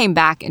he came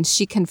back and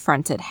she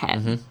confronted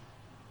him.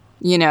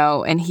 You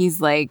know, and he's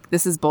like,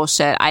 this is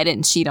bullshit. I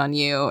didn't cheat on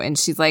you. And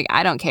she's like,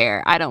 I don't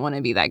care. I don't want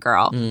to be that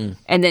girl.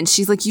 And then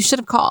she's like, you should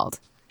have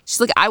called.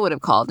 She's like, I would have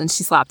called. And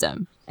she slapped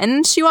him. And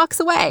then she walks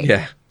away.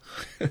 Yeah.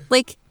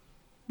 Like,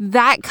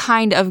 that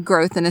kind of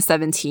growth in a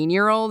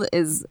 17-year-old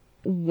is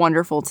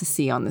wonderful to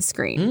see on the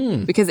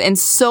screen. Because in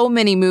so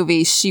many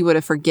movies, she would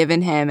have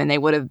forgiven him and they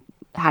would have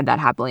had that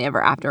happily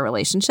ever after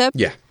relationship.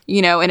 Yeah.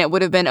 You know, and it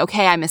would have been,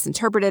 okay, I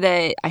misinterpreted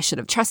it. I should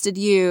have trusted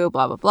you,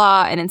 blah, blah,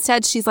 blah. And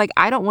instead, she's like,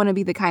 I don't want to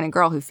be the kind of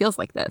girl who feels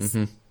like this.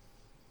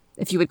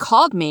 If you had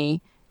called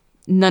me,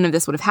 none of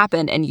this would have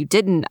happened. And you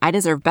didn't. I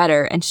deserve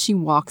better. And she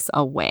walks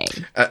away.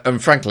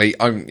 And frankly,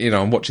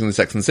 I'm watching the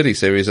Sex and the City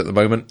series at the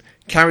moment.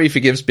 Carrie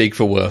forgives Big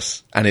for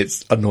worse. And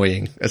it's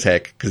annoying as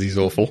heck because he's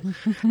awful.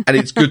 And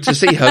it's good to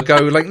see her go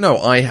like, no,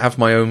 I have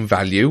my own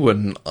value.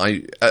 And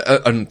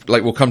and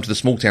like, we'll come to the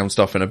small town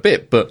stuff in a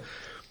bit, but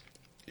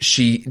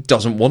she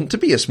doesn't want to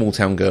be a small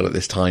town girl at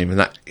this time, and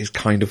that is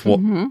kind of what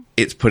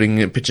it's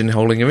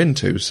pigeonholing her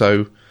into.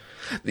 So,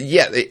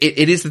 yeah,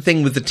 it is the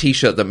thing with the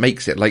T-shirt that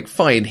makes it. Like,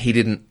 fine, he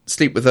didn't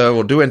sleep with her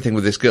or do anything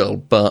with this girl,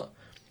 but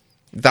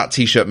that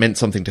T-shirt meant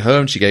something to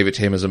her, and she gave it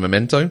to him as a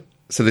memento.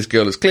 So this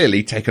girl has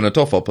clearly taken her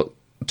top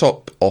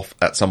off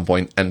at some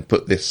point and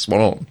put this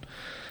one on.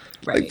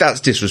 Right. Like,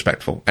 that's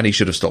disrespectful, and he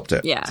should have stopped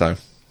it. Yeah. So,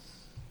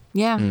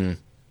 yeah.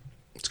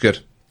 it's good.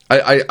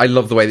 I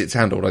love the way that it's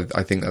handled.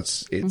 I think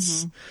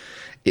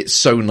it's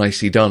so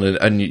nicely done,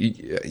 and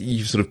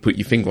you sort of put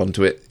your finger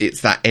onto it.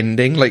 It's that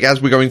ending. Like,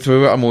 as we're going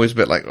through it, I'm always a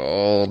bit like,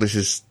 oh, this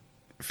is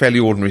fairly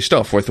ordinary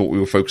stuff, where I thought we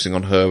were focusing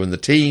on her and the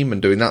team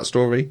and doing that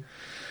story.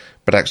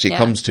 But actually it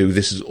comes to,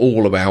 this is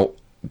all about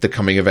the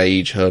coming of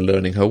age, her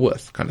learning her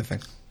worth kind of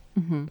thing.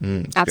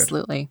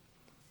 Absolutely.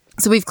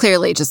 Good. So we've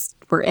clearly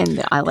we're in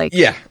the I like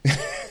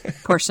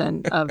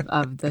portion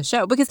of the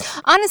show. Because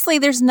honestly,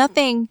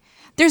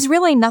 there's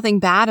really nothing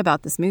bad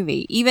about this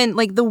movie. Even,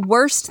 like, the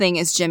worst thing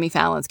is Jimmy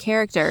Fallon's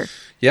character.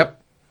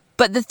 Yep.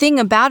 But the thing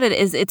about it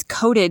is it's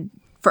coded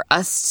for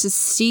us to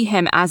see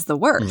him as the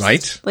worst.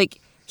 Right.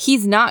 Like,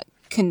 he's not...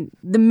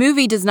 the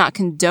movie does not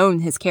condone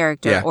his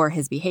character or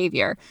his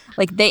behavior.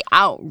 Like, they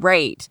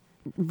outright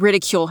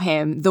ridicule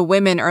him. The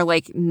women are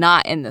like,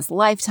 not in this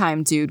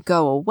lifetime, dude.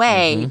 Go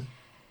away.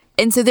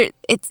 And so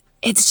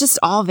it's just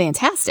all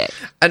fantastic.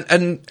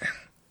 And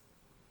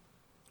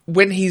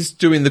when he's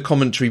doing the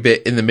commentary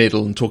bit in the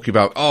middle and talking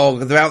about, oh,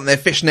 they're out in their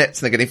fishnets and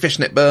they're getting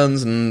fishnet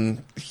burns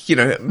and,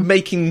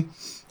 making,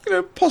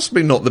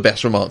 possibly not the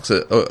best remarks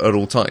at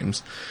all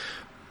times,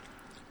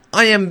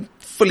 I am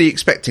fully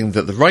expecting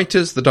that the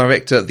writers, the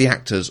director, the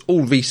actors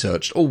all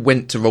researched, all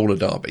went to roller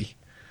derby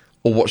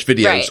or watched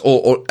videos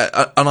or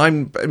and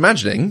I'm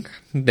imagining,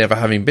 never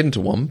having been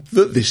to one,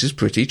 that this is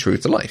pretty true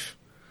to life.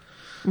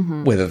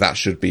 Whether that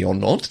should be or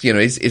not,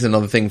 is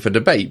another thing for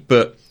debate,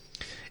 but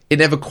it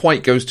never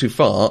quite goes too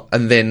far,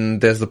 and then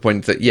there's the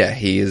point that,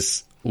 he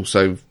is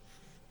also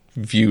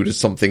viewed as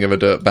something of a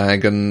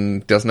dirtbag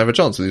and doesn't have a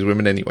chance with these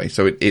women anyway.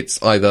 So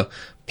it's either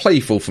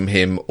playful from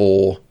him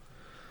or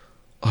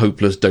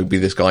hopeless, don't be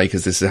this guy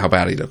because this is how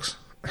bad he looks.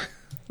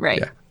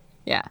 Right.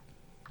 Yeah.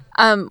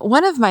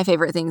 One of my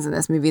favorite things in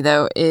this movie,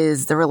 though,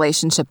 is the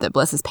relationship that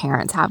Bliss's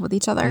parents have with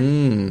each other.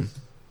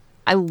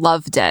 I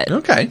loved it.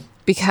 Okay.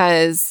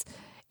 Because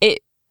it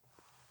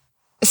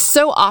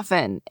so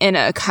often in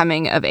a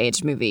coming of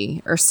age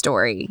movie or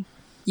story,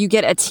 you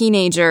get a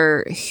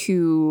teenager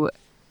who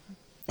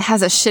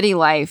has a shitty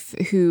life,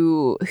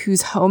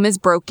 whose home is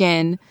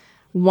broken.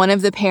 One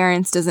of the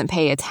parents doesn't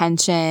pay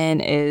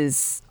attention,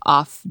 is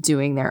off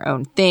doing their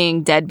own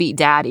thing, deadbeat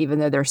dad, even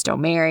though they're still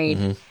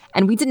married.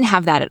 And we didn't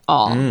have that at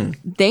all.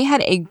 They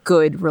had a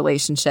good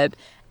relationship.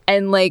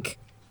 And like,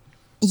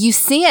 you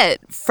see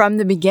it from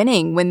the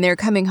beginning when they're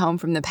coming home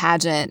from the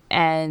pageant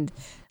and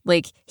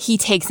like he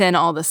takes in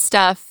all the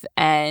stuff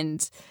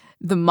and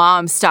the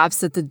mom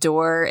stops at the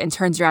door and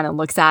turns around and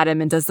looks at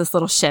him and does this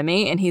little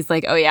shimmy. And he's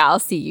like, oh yeah, I'll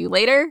see you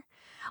later.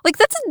 Like,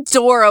 that's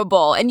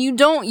adorable. And you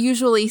don't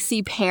usually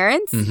see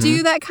parents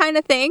do that kind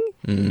of thing,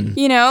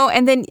 you know?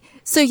 And then,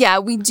 so yeah,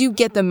 we do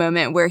get the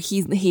moment where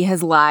he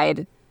has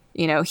lied.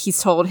 You know, he's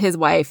told his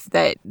wife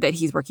that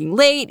he's working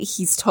late.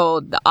 He's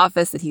told the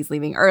office that he's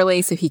leaving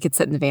early so he could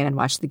sit in the van and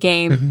watch the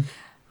game.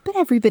 But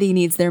everybody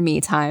needs their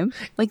me time.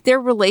 Like,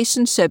 their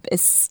relationship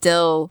is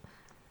still,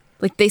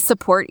 like, they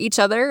support each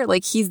other.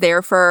 Like, he's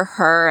there for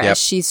her as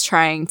she's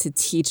trying to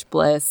teach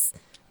Bliss,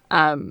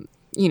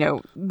 you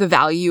know, the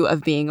value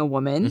of being a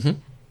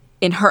woman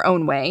in her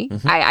own way.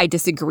 I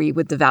disagree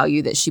with the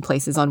value that she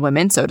places on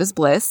women. So does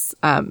Bliss,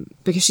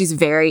 because she's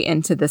very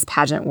into this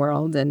pageant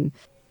world and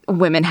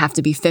women have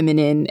to be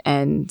feminine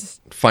and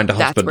find a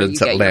husband and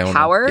settle down.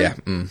 Power.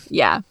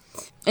 Yeah.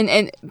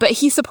 But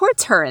he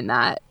supports her in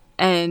that.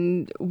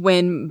 And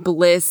when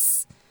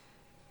Bliss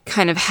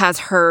kind of has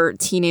her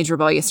teenage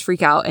rebellious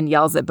freak out and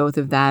yells at both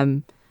of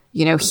them,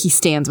 you know, he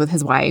stands with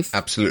his wife.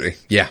 Absolutely.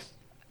 Yeah.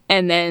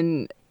 And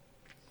then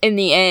in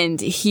the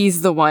end,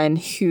 he's the one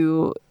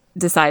who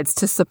decides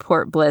to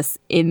support Bliss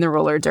in the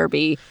roller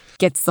derby,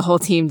 gets the whole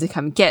team to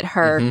come get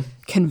her,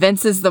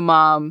 convinces the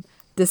mom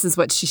this is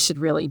what she should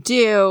really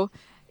do,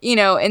 you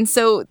know. And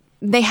so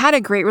they had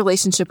a great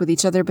relationship with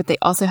each other, but they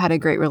also had a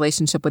great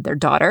relationship with their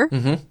daughter.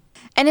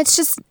 And it's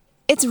just,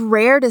 it's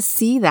rare to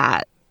see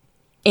that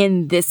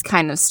in this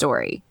kind of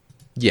story.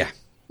 Yeah.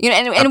 You know,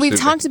 and we've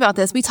talked about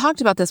this. We talked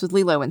about this with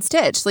Lilo and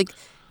Stitch. Like,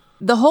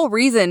 the whole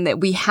reason that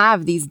we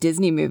have these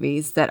Disney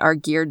movies that are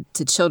geared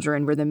to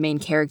children, where the main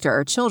character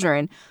are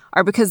children,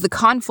 are because the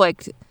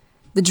conflict,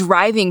 the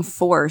driving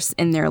force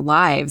in their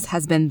lives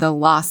has been the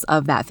loss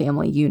of that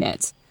family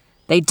unit.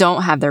 They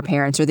don't have their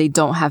parents, or they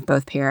don't have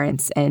both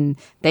parents, and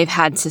they've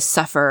had to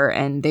suffer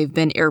and they've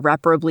been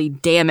irreparably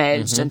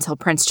damaged until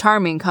Prince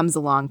Charming comes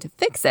along to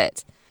fix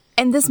it.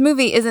 And this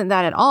movie isn't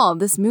that at all.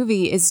 This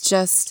movie is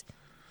just,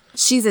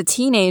 she's a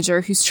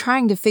teenager who's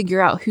trying to figure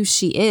out who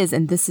she is,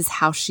 and this is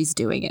how she's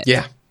doing it.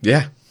 Yeah,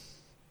 yeah.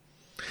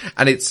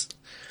 And it's,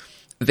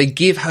 they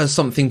give her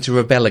something to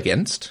rebel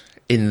against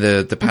in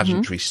the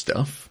pageantry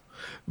stuff,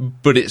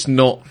 but it's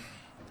not...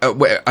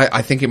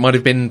 I think it might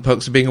have been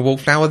Perks of Being a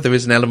Wallflower. There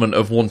is an element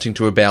of wanting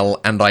to rebel,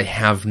 and I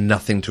have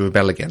nothing to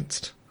rebel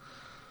against.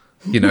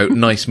 You know,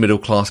 nice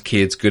middle-class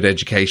kids, good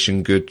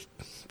education, good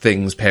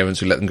things, parents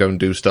who let them go and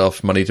do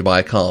stuff, money to buy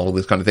a car, all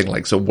this kind of thing.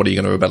 Like, so what are you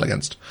going to rebel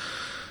against?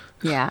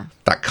 Yeah.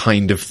 That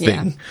kind of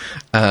thing.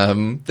 Yeah.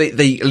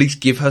 They at least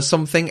give her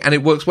something, and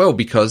it works well,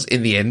 because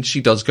in the end, she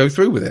does go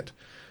through with it.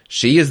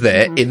 She is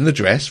there in the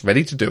dress,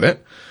 ready to do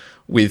it,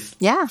 with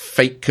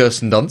fake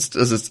Kirsten Dunst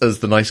as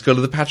the nice girl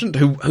of the pageant,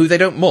 who they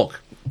don't mock.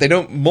 They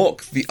don't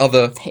mock the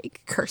other...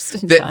 Fake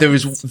Kirsten Dunst. There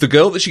is the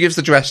girl that she gives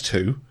the dress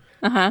to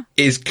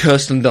is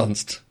Kirsten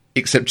Dunst,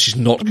 except she's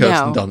not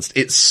Kirsten Dunst.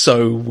 It's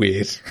so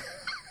weird.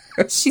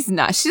 She's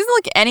not. She doesn't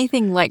look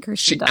anything like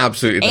Kirsten Dunst. She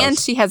absolutely does. And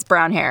she has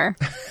brown hair.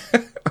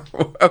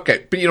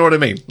 Okay, but you know what I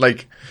mean.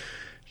 Like,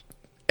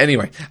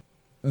 anyway,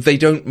 they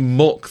don't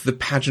mock the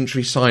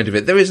pageantry side of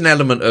it. There is an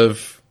element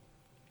of...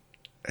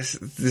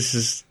 This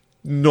is...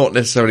 not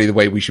necessarily the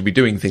way we should be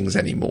doing things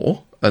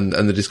anymore, and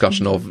the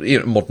discussion of, you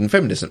know, modern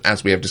feminism,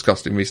 as we have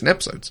discussed in recent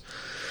episodes,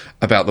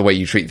 about the way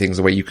you treat things,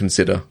 the way you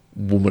consider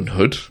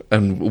womanhood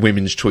and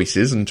women's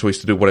choices and choice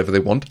to do whatever they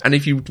want. And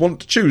if you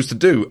want to choose to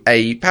do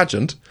a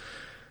pageant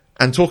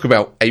and talk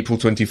about April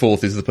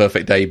 24th is the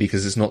perfect day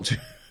because it's not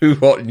too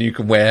hot and you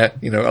can wear,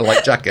 you know, a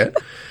light jacket,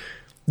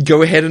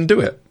 go ahead and do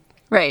it.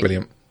 Right.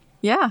 Brilliant.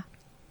 Yeah.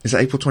 Is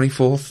it April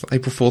 24th?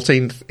 April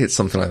 14th? It's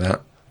something like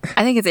that.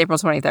 I think it's April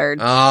 23rd.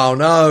 Oh,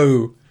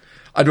 no.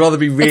 I'd rather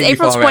be really It's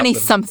April far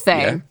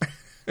 20-something.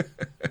 Yeah.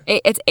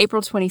 It's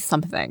April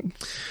 20-something.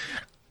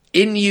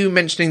 In you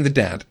mentioning the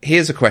dad,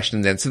 here's a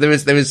question then. So there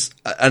is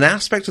an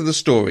aspect of the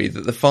story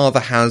that the father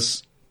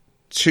has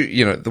two,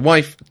 you know, the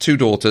wife, two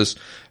daughters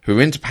who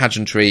are into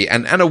pageantry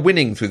and are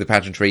winning through the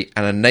pageantry,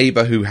 and a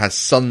neighbour who has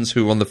sons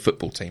who are on the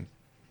football team.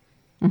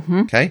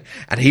 Okay?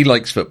 And he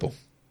likes football.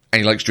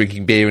 And he likes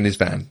drinking beer in his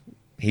van.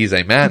 He's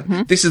a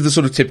man. This is the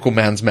sort of typical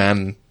man's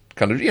man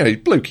kind of, you know,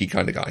 blokey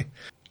kind of guy.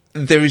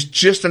 there is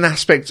just an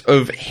aspect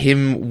of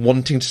him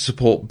wanting to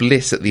support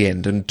Bliss at the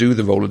end and do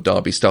the roller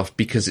derby stuff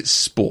because it's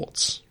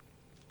sports.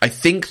 I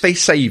think they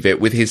save it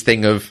with his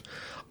thing of,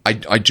 I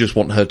just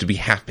want her to be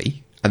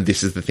happy, and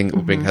this is the thing that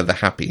will bring her the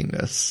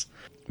happiness.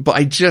 But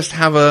I just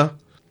have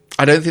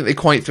I don't think they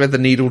quite thread the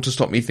needle to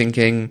stop me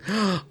thinking,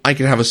 I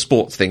can have a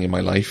sports thing in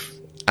my life,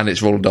 and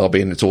it's roller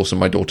derby, and it's awesome,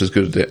 my daughter's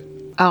good at it.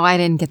 Oh, I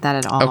didn't get that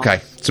at all.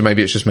 Okay, so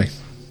maybe it's just me,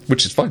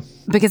 which is fine.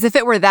 Because if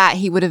it were that,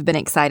 he would have been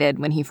excited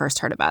when he first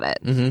heard about it.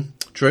 Mm-hmm.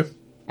 True.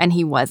 And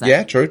he wasn't.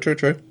 Yeah, true.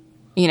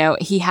 You know,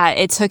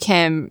 it took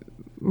him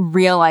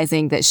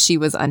realizing that she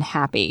was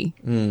unhappy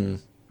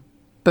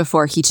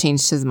before he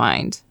changed his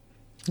mind.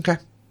 Okay.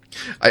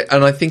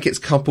 I think it's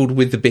coupled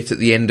with the bit at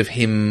the end of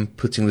him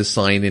putting the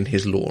sign in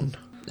his lawn.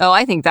 Oh,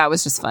 I think that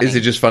was just funny. Is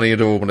it just funny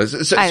at all? So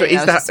is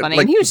that funny.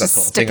 like, And he was that's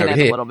just not a thing sticking over it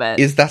here. a little bit.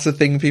 Is that a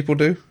thing people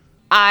do?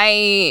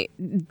 I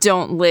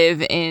don't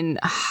live in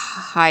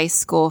high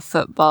school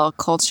football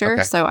culture,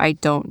 Okay. so I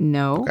don't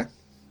know. Okay.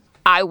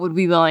 I would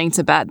be willing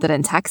to bet that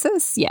in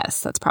Texas,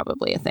 yes, that's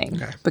probably a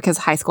thing. Okay. Because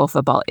high school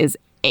football is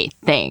a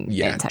thing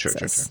Yeah, in true.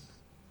 Texas.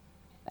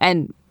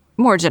 And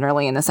more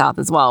generally in the South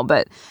as well.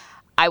 But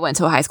I went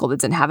to a high school that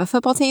didn't have a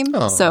football team,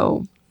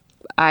 so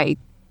I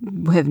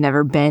have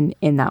never been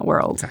in that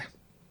world. Okay.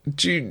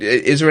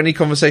 Is there any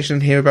conversation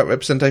here about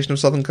representation of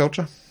Southern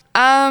culture?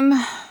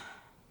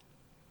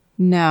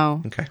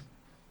 No. Okay.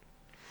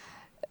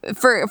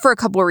 For a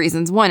couple of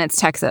reasons. One, it's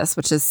Texas,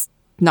 which is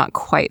not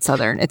quite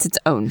Southern. It's its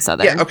own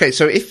Southern. Yeah, okay,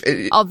 so if...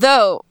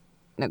 Although...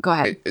 No, go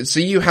ahead. So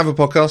you have a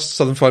podcast,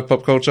 Southern Fried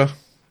Pop Culture,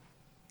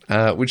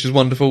 which is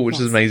wonderful, which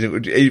is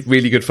amazing. It's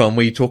really good fun,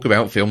 where you talk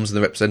about films and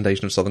the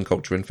representation of Southern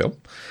culture in film.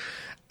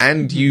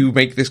 And you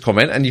make this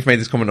comment, and you've made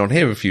this comment on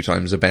here a few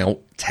times, about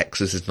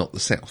Texas is not the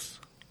South.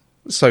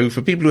 So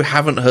for people who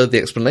haven't heard the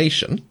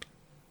explanation,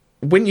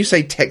 when you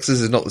say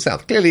Texas is not the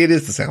South, clearly it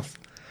is the South.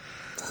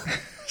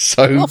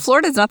 So... Well,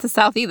 Florida's not the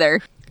South either.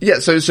 Yeah,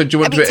 so do you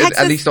want to, Texas,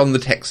 at least on the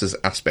Texas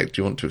aspect,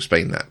 do you want to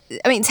explain that?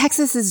 I mean,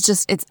 Texas is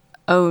just its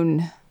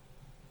own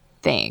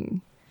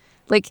thing.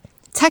 Like,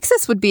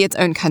 Texas would be its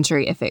own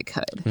country if it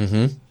could.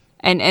 Mm-hmm.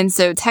 And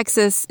so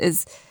Texas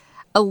is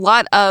a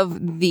lot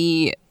of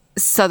the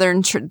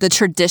Southern, the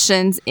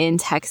traditions in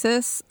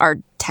Texas are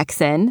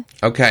Texan,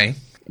 Okay.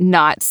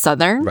 not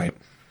Southern. Right.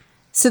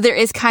 So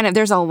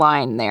there's a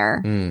line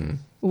there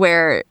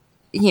where,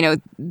 you know,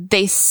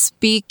 they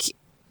speak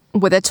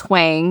with a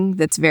twang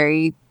that's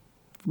very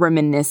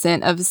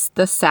reminiscent of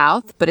the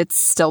South, but it's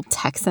still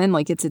Texan,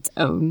 like it's its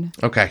own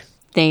Okay.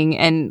 thing.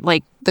 And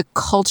like the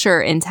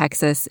culture in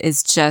Texas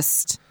is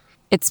just,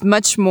 it's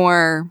much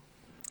more,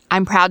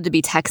 I'm proud to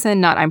be Texan,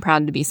 not I'm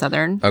proud to be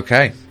Southern.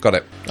 Okay, got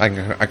it. I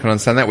can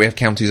understand that. We have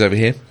counties over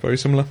here, very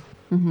similar.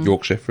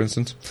 Yorkshire, for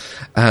instance.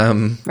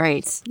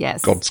 Right,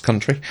 yes. God's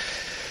country.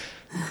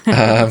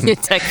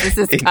 Texas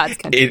is God's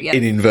country, yes.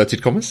 In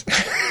inverted commas.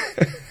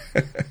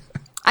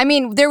 I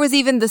mean, there was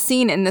even the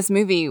scene in this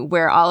movie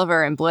where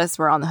Oliver and Bliss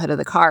were on the hood of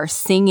the car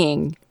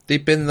singing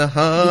Deep in the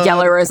heart.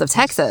 Yellow Rose of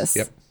Texas.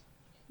 Yep.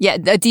 Yeah,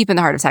 deep in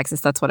the heart of Texas.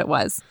 That's what it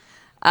was.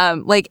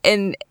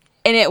 And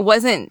it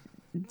wasn't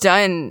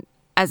done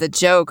as a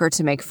joke or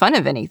to make fun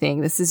of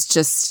anything. This is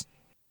just,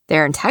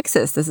 they're in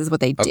Texas. This is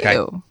what they do.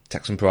 Okay.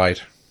 Texan pride.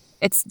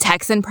 It's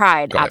Texan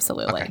pride, Got it.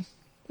 absolutely.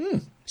 Okay.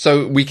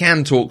 So we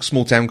can talk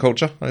small town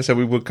culture. I said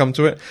we would come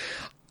to it.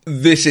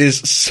 This is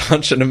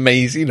such an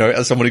amazing, you know,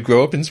 as someone who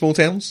grew up in small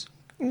towns,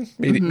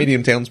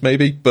 medium towns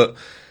maybe, but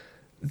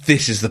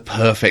this is the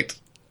perfect,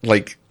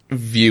 like,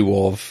 view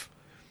of,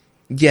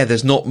 yeah,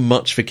 there's not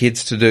much for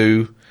kids to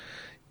do.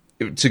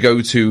 To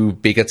go to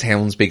bigger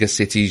towns, bigger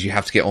cities, you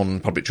have to get on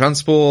public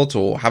transport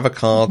or have a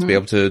car to be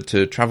able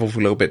to travel for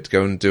a little bit to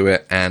go and do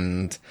it.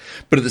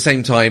 But at the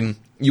same time,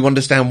 you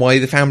understand why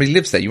the family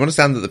lives there. You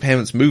understand that the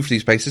parents move to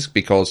these places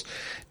because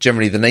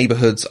generally the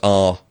neighborhoods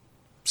are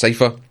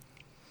safer,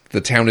 the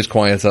town is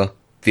quieter,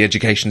 the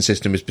education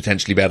system is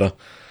potentially better.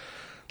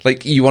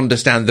 Like, you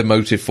understand the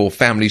motive for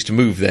families to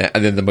move there,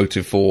 and then the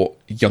motive for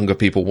younger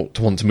people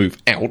to want to move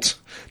out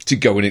to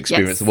go and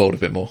experience the world a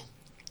bit more.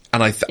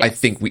 And I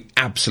think we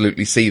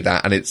absolutely see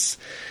that, and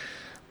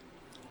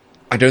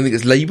I don't think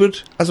it's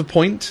laboured as a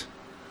point,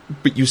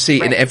 but you see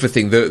it in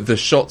everything. The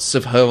shots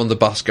of her on the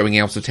bus going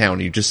out of town,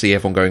 you just see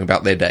everyone going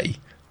about their day.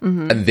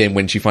 Mm-hmm. And then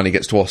when she finally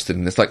gets to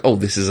Austin, it's like, oh,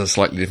 this is a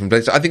slightly different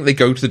place. I think they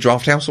go to the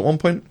Draft House at one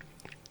point,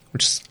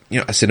 which is, you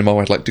know, a cinema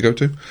I'd like to go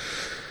to.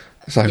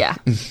 So, Yeah.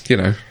 You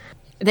know.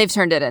 They've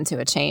turned it into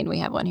a chain. We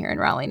have one here in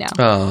Raleigh now.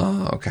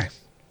 Oh, okay.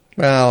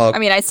 Well, I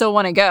mean, I still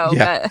want to go,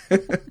 but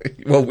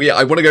well, yeah,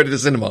 I want to go to the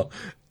cinema.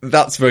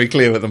 That's very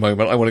clear at the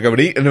moment. I want to go and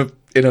eat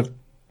in a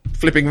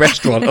flipping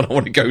restaurant, and I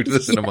want to go to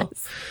the cinema.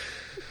 Yes.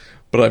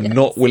 But I'm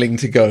not willing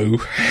to go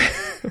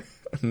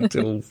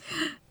until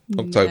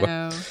October,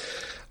 No.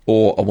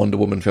 or a Wonder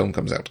Woman film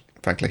comes out.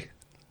 Frankly,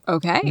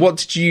 Okay. what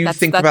did you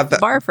think that's about the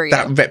that? bar for you.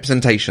 That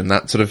representation,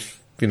 that sort of,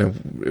 you know,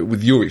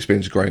 with your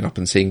experience growing up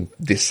and seeing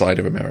this side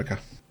of America.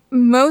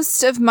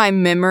 Most of my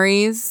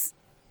memories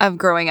of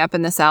growing up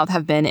in the South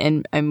have been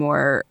in a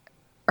more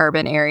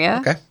urban area.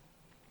 Okay.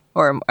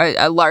 Or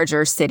a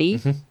larger city.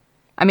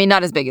 I mean,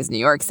 not as big as New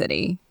York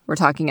City. We're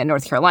talking a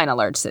North Carolina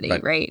large city,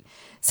 right?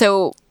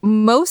 So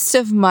most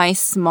of my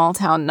small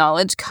town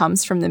knowledge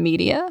comes from the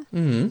media.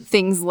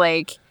 Things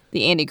like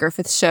the Andy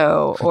Griffith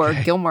Show or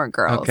Gilmore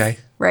Girls,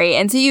 right?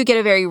 And so you get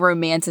a very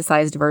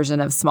romanticized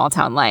version of small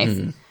town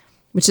life,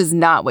 which is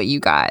not what you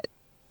got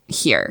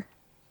here.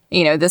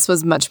 You know, this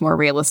was much more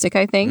realistic,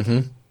 I think.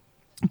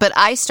 But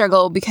I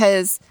struggle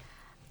because,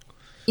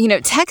 you know,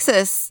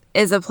 Texas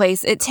is a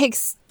place, it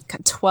takes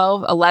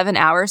 12, 11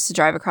 hours to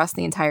drive across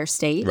the entire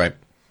state. Right.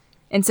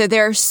 And so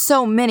there are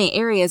so many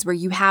areas where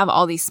you have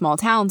all these small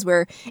towns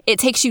where it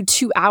takes you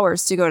 2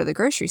 hours to go to the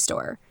grocery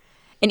store.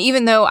 And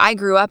even though I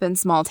grew up in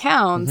small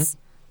towns,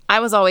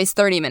 I was always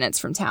 30 minutes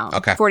from town,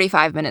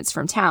 45 minutes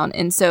from town.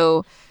 And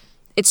so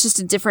it's just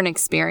a different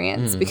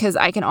experience because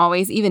I can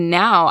always, even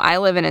now, I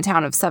live in a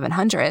town of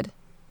 700.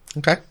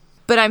 Okay.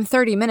 But I'm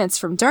 30 minutes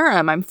from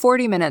Durham. I'm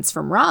 40 minutes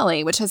from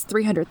Raleigh, which has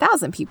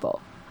 300,000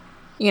 people.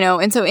 You know,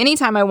 and so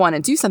anytime I want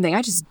to do something,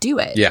 I just do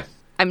it. Yeah.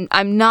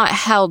 I'm not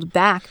held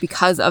back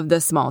because of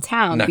the small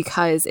town,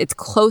 because it's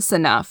close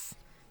enough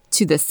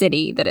to the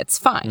city that it's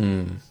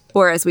fine.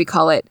 Or as we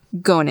call it,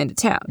 going into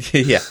town.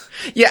 Yeah.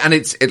 And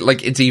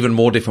it's even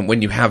more different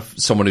when you have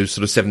someone who's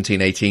sort of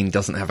 17, 18,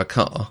 doesn't have a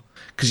car.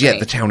 Because,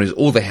 the town is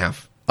all they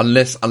have.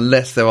 Unless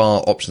there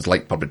are options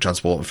like public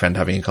transport, a friend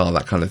having a car,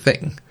 that kind of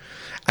thing.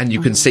 And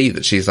you can see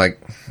that she's like,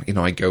 you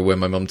know, I go where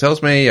my mum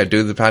tells me, I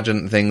do the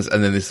pageant and things,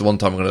 and then this is the one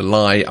time I'm going to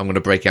lie, I'm going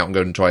to break out and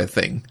go and try a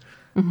thing.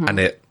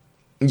 And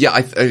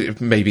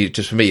maybe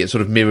just for me, it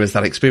sort of mirrors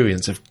that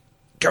experience of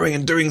going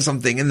and doing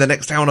something in the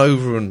next town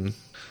over, and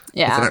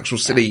it's an actual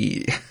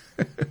city.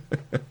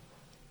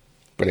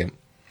 Brilliant.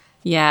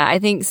 Yeah, I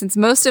think since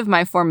most of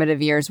my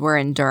formative years were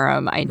in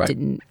Durham, I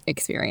didn't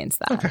experience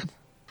that. Okay.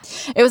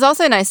 It was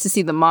also nice to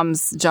see the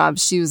mom's job.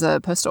 She was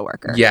a postal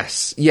worker.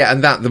 Yes. Yeah,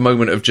 and the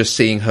moment of just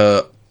seeing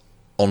her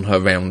on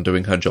her round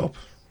doing her job.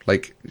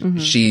 Like,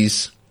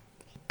 she's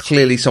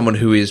clearly someone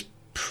who is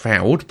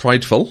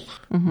prideful,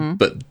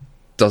 but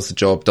does the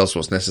job, does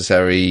what's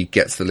necessary,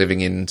 gets the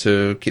living in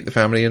to keep the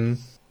family in.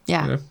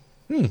 Yeah.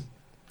 You know.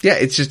 Yeah,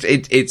 it's just,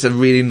 it's a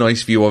really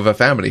nice view of a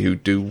family who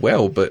do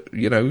well, but,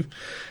 you know,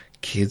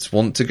 kids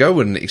want to go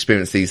and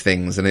experience these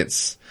things, and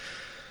it's,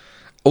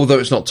 although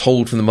it's not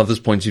told from the mother's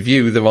point of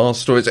view, there are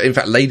stories. In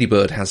fact, Lady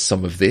Bird has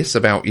some of this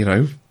about, you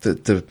know,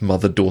 the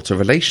mother-daughter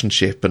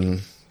relationship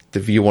and the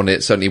view on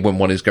it, certainly when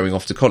one is going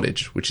off to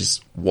college, which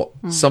is what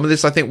some of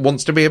this, I think,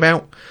 wants to be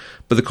about.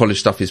 But the college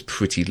stuff is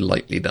pretty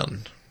lightly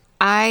done.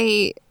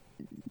 I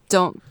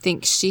don't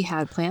think she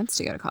had plans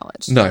to go to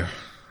college. No.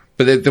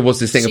 But there was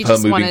this thing of her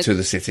moving to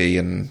the city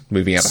and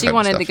moving out of home. She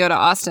wanted to go to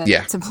Austin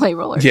to play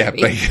roller derby.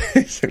 Yeah,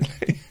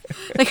 basically.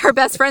 Like, her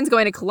best friend's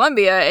going to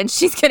Columbia, and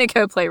she's going to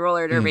go play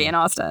roller derby in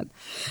Austin,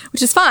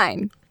 which is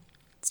fine.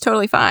 It's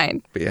totally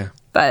fine.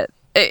 But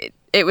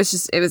it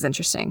was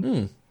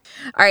interesting.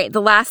 All right,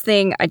 the last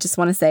thing I just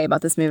want to say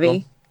about this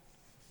movie,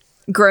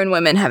 grown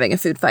women having a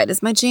food fight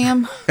is my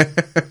jam.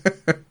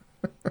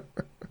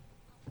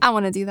 I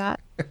want to do that.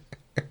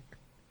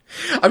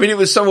 I mean, it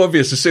was so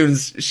obvious as soon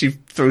as she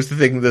throws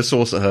the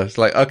sauce at her. It's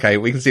like, okay,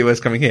 we can see where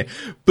it's coming here.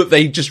 But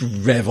they just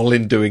revel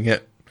in doing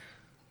it.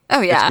 Oh,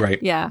 yeah. It's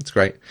great. Yeah. It's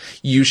great.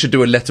 You should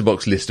do a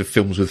letterbox list of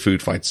films with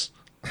food fights.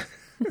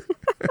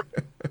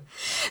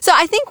 So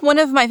I think one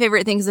of my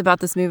favorite things about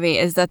this movie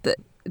is that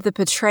the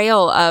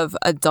portrayal of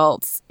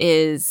adults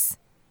is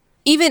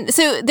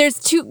so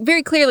there's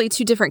very clearly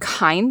two different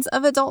kinds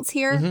of adults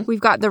here. We've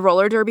got the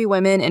roller derby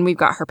women and we've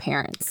got her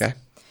parents. Okay.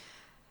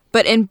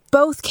 But in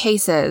both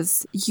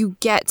cases, you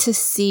get to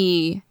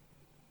see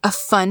a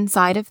fun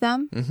side of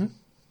them.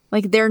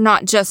 Like, they're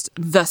not just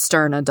the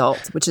stern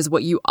adult, which is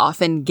what you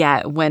often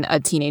get when a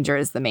teenager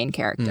is the main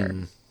character,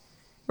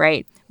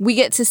 right? We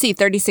get to see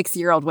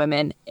 36-year-old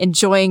women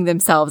enjoying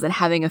themselves and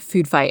having a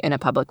food fight in a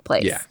public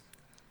place. Yeah.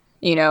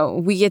 You know,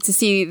 we get to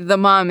see the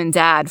mom and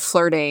dad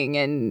flirting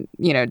and,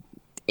 you know,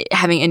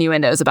 having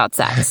innuendos about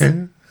sex.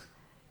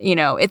 You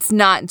know, it's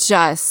not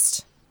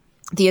just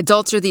the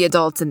adults are the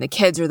adults and the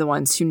kids are the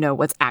ones who know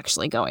what's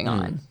actually going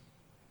on,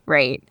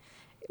 right?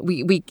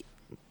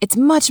 It's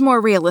much more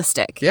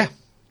realistic. Yeah.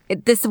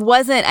 This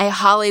wasn't a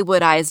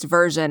Hollywoodized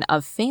version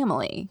of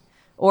family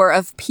or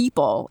of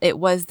people. It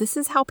was, this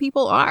is how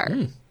people are.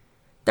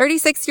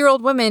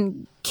 36-year-old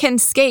women can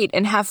skate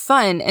and have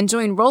fun and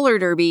join roller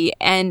derby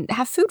and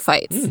have food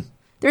fights.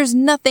 There's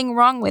nothing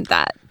wrong with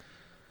that.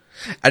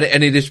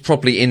 And it is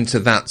probably into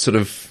that sort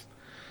of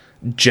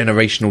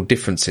generational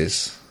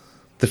differences.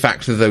 The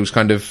fact that those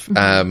kind of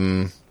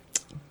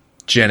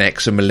Gen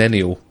X and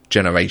millennial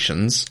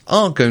generations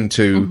are going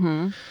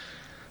to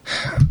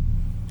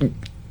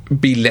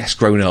be less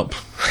grown up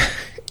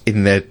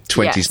in their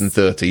 20s and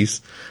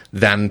 30s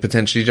than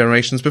potentially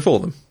generations before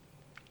them.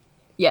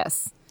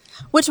 Yes.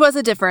 Which was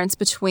a difference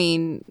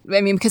between,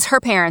 I mean, because her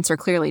parents are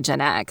clearly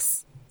Gen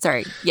X.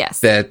 Sorry,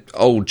 yes. They're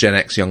old Gen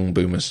X young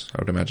boomers,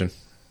 I would imagine.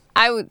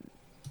 I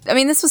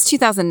mean, this was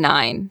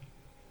 2009.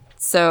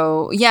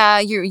 So, yeah,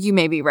 you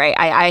may be right.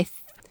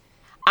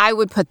 I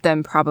would put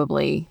them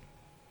probably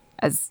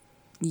as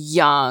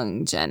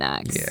young Gen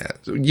X.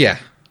 Yeah.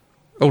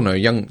 Oh no,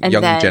 young And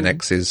Gen then-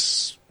 X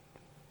is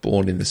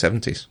born in the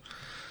 70s.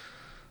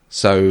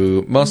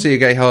 So Marcia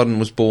Gay Harden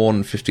was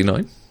born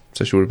 59,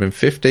 so she would have been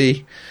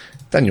 50.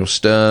 Daniel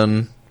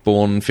Stern,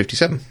 born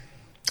 57.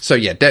 So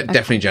yeah,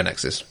 definitely Gen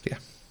X's. Yeah.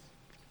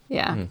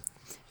 Yeah.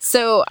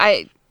 So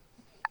I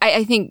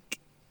think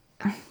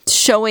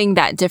showing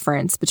that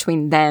difference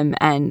between them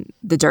and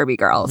the Derby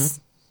girls,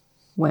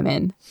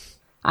 women,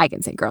 I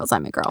can say girls,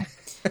 I'm a girl,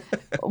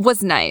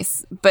 was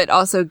nice. But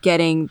also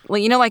getting,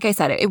 well, like I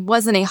said, it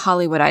wasn't a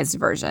Hollywoodized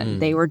version.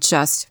 They were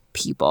just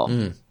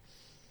people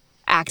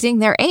acting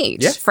their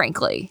age, Yeah.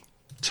 frankly.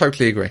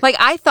 Totally agree. Like,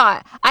 I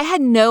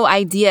had no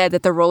idea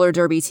that the roller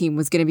derby team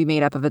was going to be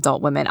made up of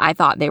adult women. I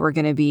thought they were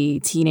going to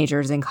be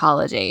teenagers in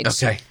college age.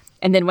 Okay.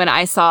 And then when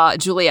I saw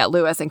Juliette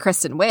Lewis and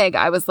Kristen Wiig,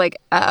 I was like,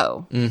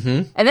 oh.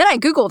 Mm-hmm. And then I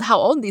Googled how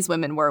old these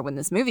women were when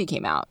this movie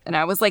came out. And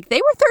I was like,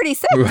 they were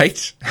 36.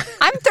 Right.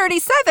 I'm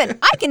 37.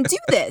 I can do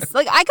this.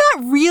 Like, I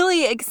got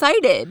really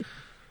excited.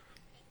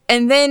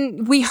 And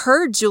then we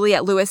heard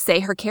Juliette Lewis say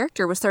her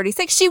character was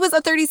 36. She was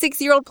a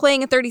 36-year-old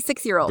playing a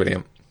 36-year-old.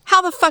 Brilliant.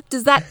 How the fuck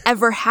does that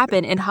ever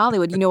happen in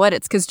Hollywood? You know what?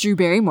 It's because Drew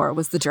Barrymore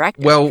was the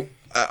director. Well,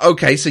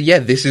 okay, so yeah,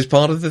 this is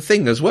part of the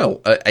thing as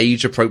well.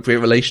 Age-appropriate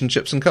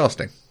relationships and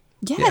casting.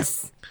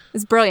 Yes.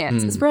 It's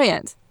brilliant. It's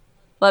brilliant.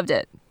 Loved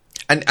it.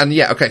 And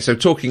yeah, okay, so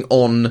talking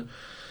on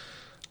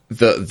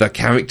the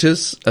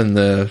characters and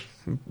the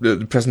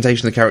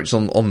presentation of the characters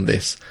on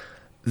this,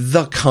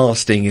 the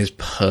casting is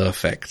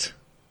perfect.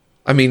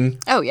 I mean,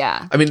 Oh,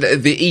 yeah.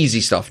 the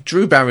easy stuff.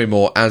 Drew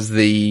Barrymore as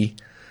the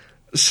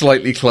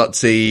slightly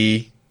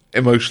klutzy,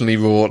 emotionally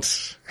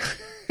wrought,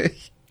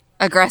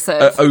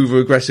 Aggressive.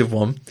 over-aggressive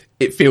one.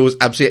 It feels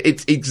absolutely...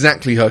 It's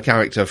exactly her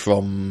character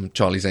from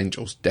Charlie's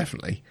Angels,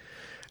 definitely.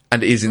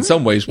 And it is in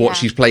some ways what yeah.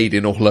 she's played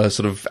in all her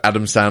sort of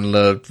Adam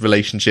Sandler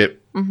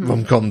relationship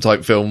rom-com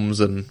type films,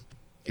 and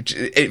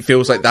it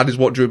feels like that is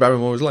what Drew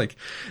Barrymore was like.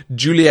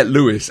 Juliette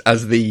Lewis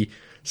as the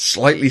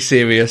slightly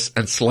serious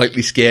and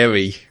slightly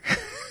scary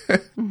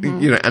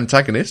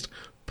antagonist,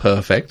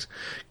 perfect.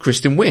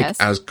 Kristen Wiig Yes.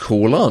 as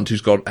cool aunt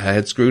who's got her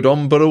head screwed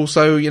on but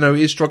also,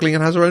 is struggling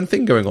and has her own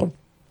thing going on,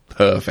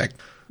 perfect.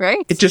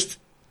 Right?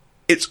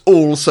 It's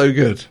all so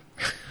good.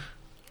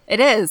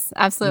 It is.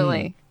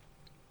 Absolutely.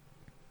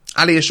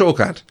 Alia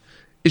Shawkat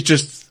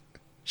is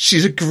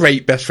she's a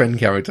great best friend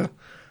character.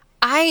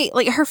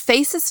 Her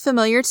face is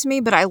familiar to me,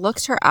 but I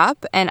looked her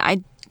up and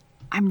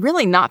I'm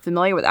really not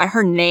familiar with her.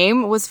 Her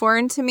was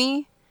foreign to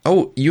me.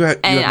 Oh, you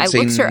haven't I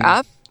seen looked her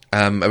up.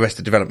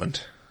 Arrested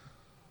Development?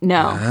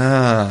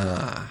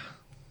 No.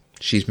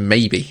 She's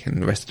maybe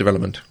in Arrested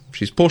Development.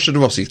 She's Portia de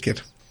Rossi's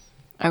kid.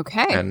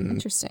 Okay. And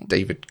Interesting.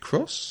 David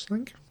Cross, I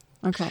think.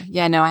 Okay.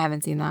 Yeah, no, I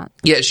haven't seen that.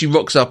 Yeah, she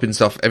rocks up in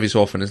stuff every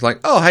so often. It's like,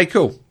 oh, hey,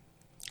 cool.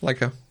 Like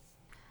her.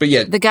 But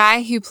yeah, The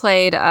guy who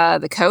played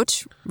the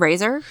coach,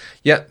 Razor,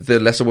 yeah, the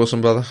Lesser Wilson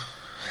brother.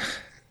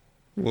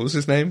 What was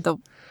his name?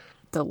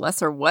 the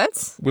lesser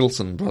what?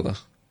 Wilson brother.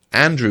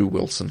 Andrew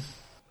Wilson.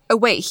 Oh,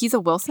 wait, he's a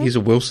Wilson? He's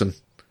a Wilson.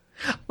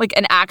 Like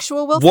an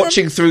actual Wilson?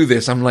 Watching through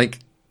this, I'm like,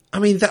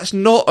 that's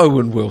not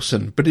Owen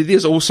Wilson, but it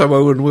is also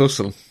Owen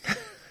Wilson.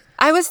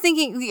 I was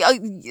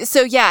thinking,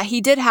 so yeah,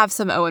 he did have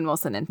some Owen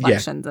Wilson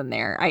inflections in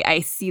there.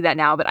 I see that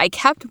now, but I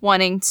kept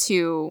wanting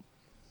to...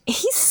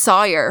 He's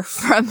Sawyer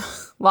from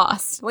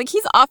Lost. Like,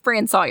 he's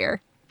off-brand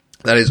Sawyer.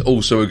 That is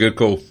also a good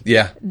call.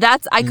 Yeah.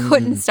 I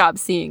couldn't stop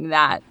seeing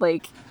that.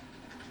 Like,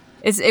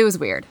 it was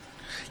weird.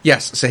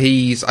 Yes, so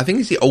I think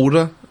he's the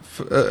older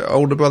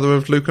brother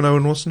of Luke and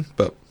Owen Wilson,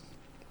 but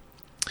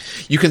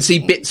you can see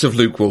bits of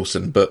Luke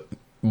Wilson, but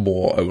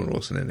more Owen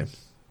Wilson in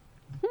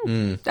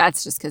him.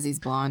 That's just because he's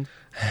blonde.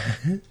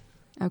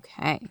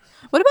 Okay.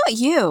 What about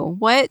you?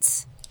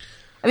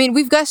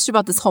 We've gushed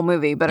about this whole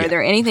movie, but are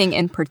there anything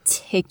in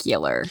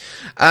particular?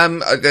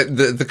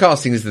 The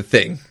casting is the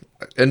thing.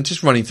 And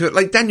just running through it,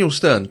 like Daniel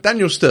Stern.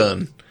 Daniel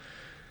Stern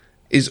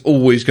is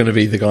always going to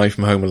be the guy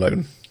from Home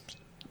Alone.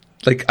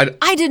 Like,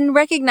 I didn't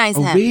recognize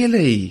him.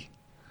 Really?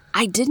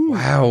 I didn't.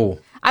 Wow.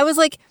 I was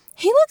like,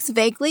 he looks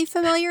vaguely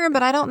familiar,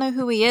 but I don't know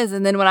who he is.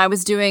 And then when I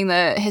was doing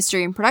the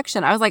history and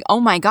production, I was like, oh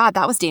my God,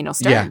 that was Daniel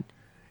Stern. Yeah.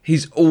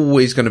 He's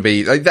always going to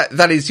be like that.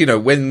 That is,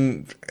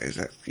 when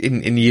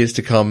in years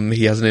to come,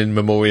 he has an in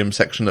memoriam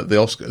section at the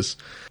Oscars.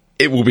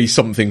 It will be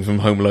something from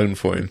Home Alone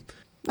for him.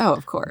 Oh,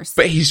 of course.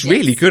 But he's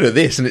really good at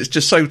this, and it's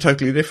just so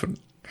totally different.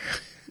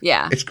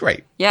 Yeah. It's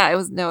great. Yeah, it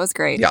was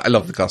great. Yeah, I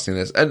love the casting in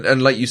this.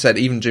 And like you said,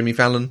 even Jimmy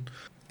Fallon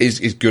is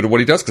good at what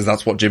he does, because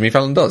that's what Jimmy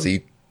Fallon does.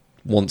 He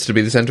wants to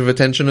be the centre of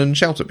attention and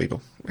shout at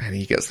people. And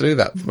he gets to do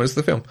that for most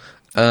of the film.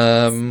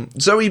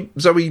 Zoe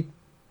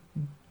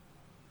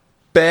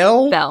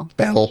Bell?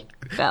 Bell.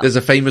 There's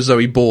a famous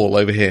Zoe Ball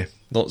over here.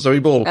 Not Zoe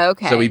Ball.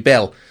 Okay. Zoe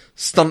Bell.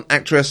 Stunt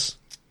actress.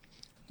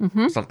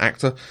 Stunt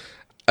actor.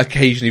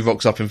 Occasionally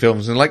rocks up in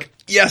films and like,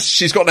 yes,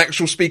 she's got an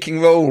actual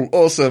speaking role.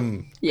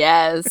 Awesome.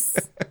 Yes.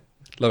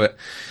 Love it.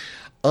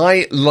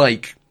 I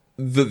like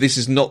that this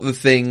is not the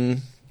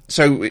thing.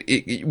 So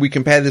we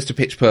compare this to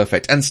Pitch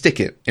Perfect and Stick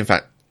It. In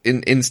fact,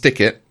 in Stick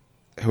It,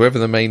 whoever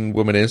the main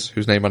woman is,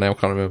 whose name I now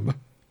can't remember.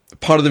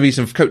 part of the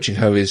reason for coaching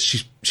her is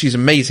she's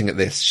amazing at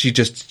this.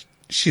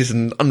 She's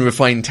an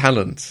unrefined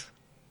talent.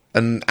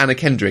 And Anna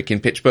Kendrick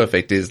in Pitch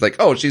Perfect is like,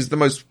 oh, she's the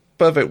most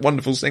perfect,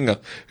 wonderful singer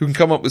who can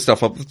come up with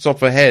stuff off the top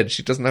of her head.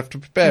 She doesn't have to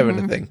prepare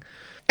anything.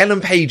 Ellen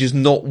Page is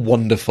not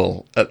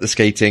wonderful at the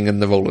skating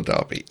and the roller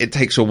derby. It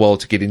takes her a while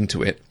to get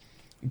into it.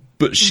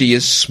 But she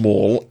is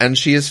small and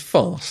she is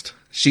fast.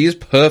 She is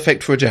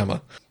perfect for a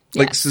jammer.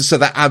 Like, so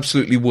that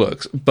absolutely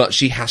works. But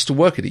she has to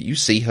work at it. You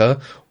see her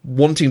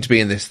wanting to be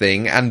in this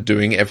thing and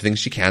doing everything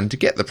she can to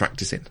get the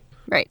practice in.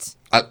 Right.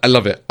 I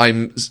love it.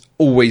 I'm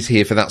always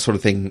here for that sort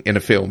of thing in a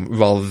film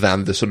rather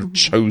than the sort of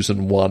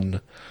chosen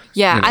one.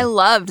 Yeah, I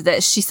loved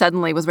that she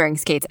suddenly was wearing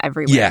skates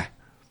everywhere. Yeah.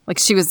 Like,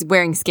 she was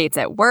wearing skates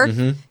at work.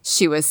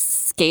 She was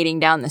skating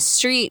down the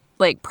street,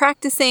 like,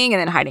 practicing and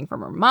then hiding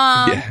from her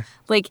mom. Yeah.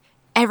 Like,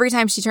 every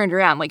time she turned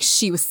around, like,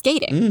 she was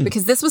skating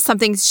because this was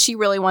something she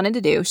really wanted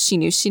to do. She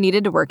knew she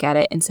needed to work at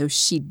it, and so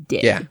she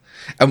did. Yeah.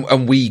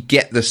 And we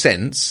get the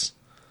sense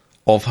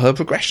of her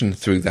progression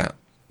through that.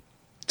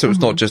 So it's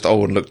not just,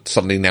 oh, and look,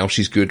 suddenly now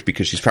she's good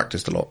because she's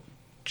practiced a lot.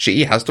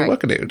 She has to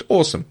work at it.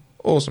 Awesome.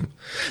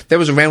 There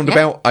was a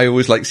roundabout. I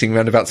always like seeing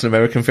roundabouts in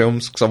American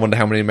films because I wonder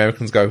how many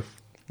Americans go.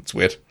 It's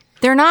weird.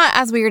 They're not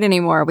as weird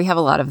anymore. We have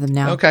a lot of them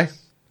now. Okay.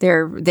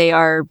 They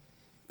are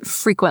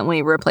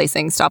frequently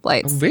replacing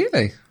stoplights.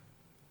 Really?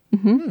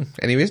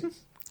 Any reason?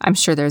 I'm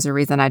sure there's a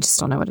reason. I just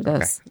don't know what it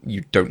is. Okay.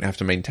 You don't have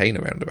to maintain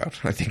a roundabout.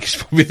 I think it's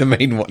probably the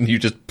main one. You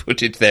just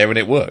put it there and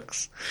it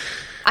works.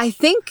 I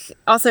think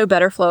also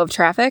better flow of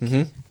traffic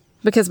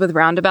because with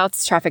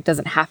roundabouts, traffic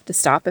doesn't have to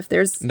stop if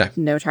there's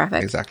no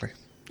traffic. Exactly.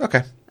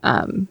 Okay.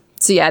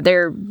 So yeah,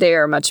 they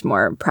are much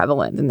more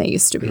prevalent than they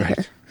used to be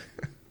here.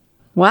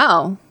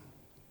 Well,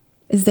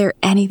 is there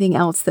anything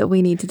else that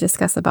we need to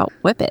discuss about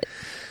Whip It?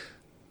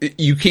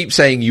 You keep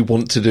saying you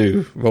want to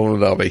do roller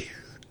derby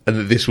and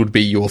that this would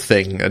be your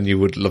thing and you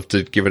would love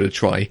to give it a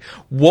try.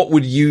 What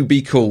would you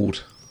be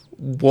called?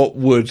 What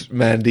would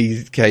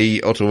Mandy K.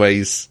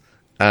 Ottaway's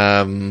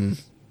nom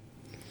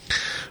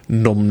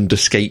de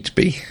skate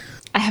be?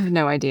 I have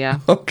no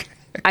idea. Okay.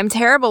 I'm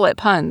terrible at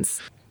puns.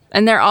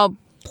 And they're all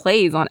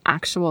plays on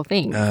actual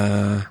things.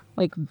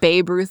 Like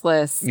Babe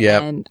Ruthless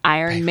and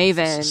Iron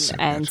Maven so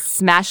and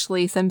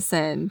Smashley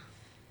Simpson.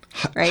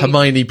 Right?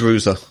 Hermione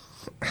Bruiser.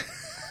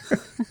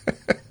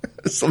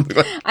 Something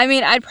like that. I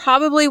mean, I'd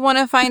probably want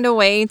to find a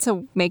way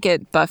to make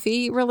it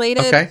Buffy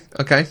related.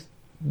 Okay.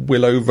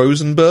 Willow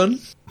Rosenburn.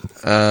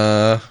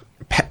 Yeah,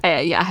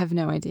 I have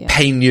no idea.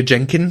 Pena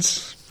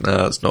Jenkins.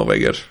 No, it's not very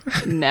good.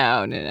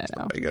 No.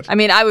 Very good. I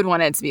mean, I would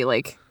want it to be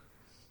like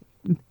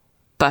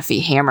Buffy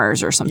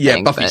Hammers or something.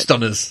 Yeah, Buffy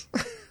Stunners.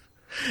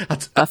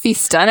 Buffy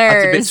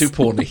Stunners. That's a bit too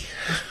porny.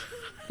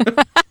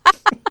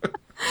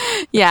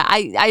 Yeah,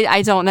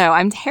 I don't know.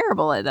 I'm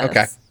terrible at this.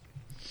 Okay.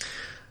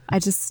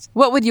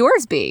 What would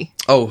yours be?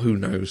 Oh, who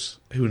knows?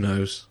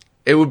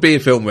 It would be a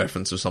film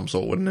reference of some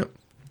sort, wouldn't it?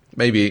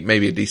 Maybe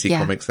a DC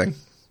Comics thing.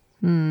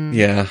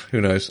 Yeah,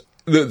 who knows?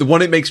 The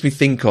one it makes me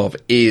think of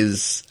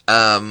is,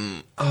 I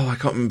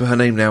can't remember her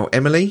name now.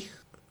 Emily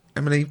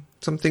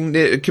something?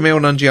 Kumail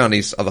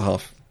Nanjiani's other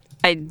half.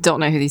 I don't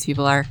know who these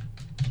people are.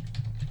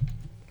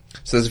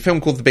 So there's a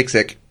film called The Big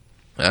Sick,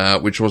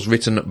 which was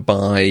written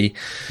by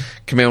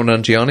Kumail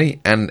Nanjiani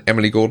and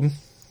Emily Gordon.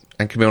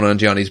 And Kumail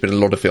Nanjiani's been in a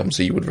lot of films,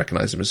 so you would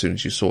recognise him as soon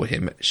as you saw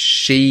him.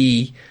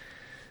 She,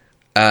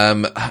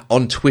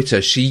 on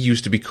Twitter, she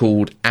used to be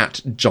called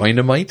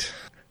 @Ginomite.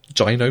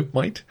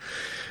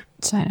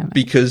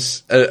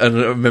 Because, and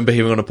I remember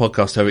hearing on a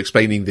podcast her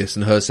explaining this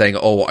and her saying,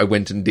 I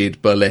went and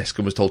did burlesque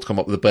and was told to come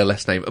up with a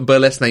burlesque name. And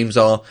burlesque names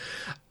are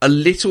a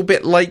little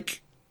bit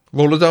like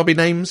roller derby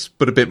names,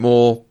 but a bit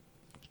more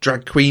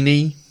drag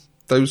queeny,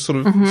 those sort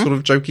of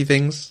jokey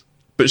things.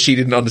 But she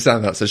didn't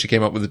understand that, so she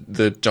came up with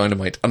the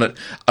Ginomite. And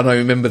I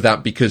remember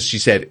that because she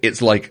said,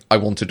 it's like I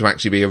wanted to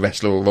actually be a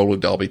wrestler or roller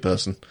derby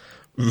person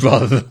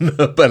rather than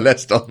a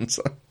burlesque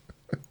dancer.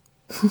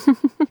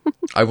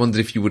 I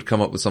wondered if you would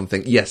come up with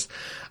something. Yes,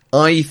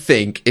 I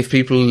think if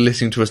people are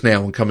listening to us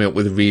now and coming up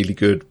with a really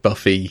good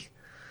Buffy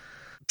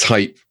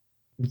type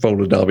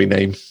roller derby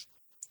name,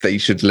 they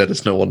should let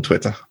us know on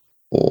Twitter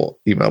or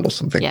email or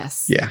something.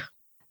 Yes. Yeah.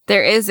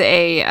 There is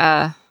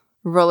a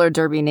roller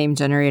derby name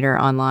generator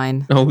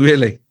online. Oh,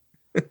 really?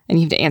 And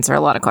you have to answer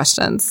a lot of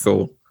questions.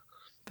 Cool.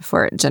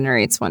 Before it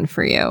generates one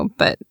for you.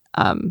 But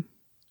I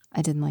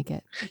didn't like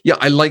it. Yeah,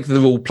 I like that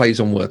it all plays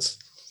on words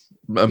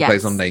and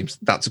plays on names.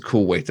 That's a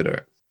cool way to do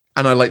it.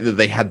 And I like that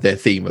they had their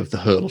theme of the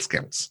Hurdle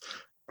Scouts.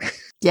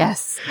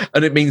 Yes.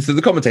 And it means that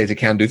the commentator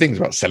can do things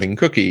about selling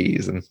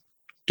cookies and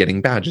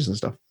getting badges and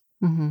stuff.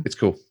 Mm-hmm. It's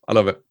cool. I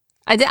love it.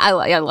 I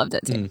loved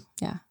it too.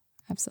 Yeah,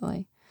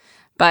 absolutely.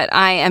 But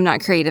I am not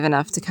creative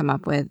enough to come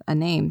up with a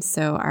name,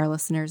 so our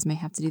listeners may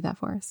have to do that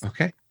for us.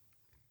 Okay.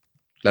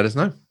 Let us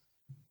know.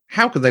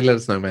 How could they let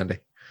us know, Mandy?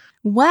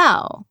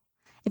 Well,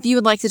 if you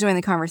would like to join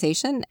the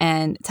conversation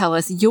and tell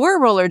us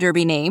your roller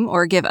derby name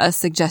or give us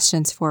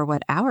suggestions for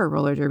what our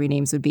roller derby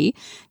names would be,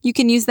 you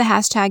can use the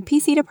hashtag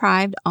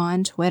PCDeprived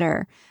on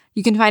Twitter.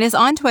 You can find us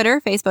on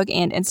Twitter, Facebook,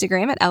 and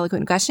Instagram at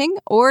Eloquent Gushing,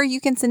 or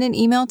you can send an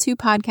email to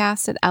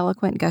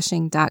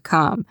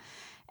podcast@eloquentgushing.com.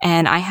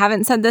 And I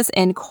haven't said this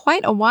in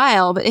quite a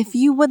while, but if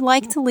you would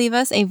like to leave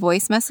us a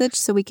voice message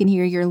so we can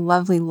hear your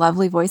lovely,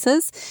 lovely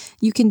voices,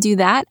 you can do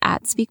that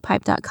at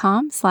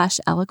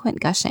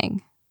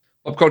speakpipe.com/eloquentgushing.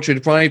 Pop Culture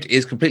Deprived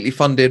is completely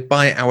funded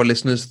by our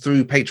listeners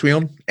through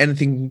Patreon.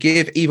 Anything you can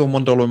give, even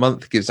 $1 a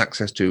month, gives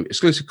access to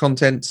exclusive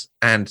content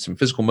and some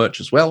physical merch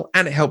as well,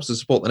 and it helps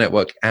us support the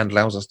network and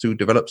allows us to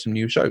develop some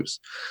new shows.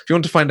 If you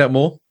want to find out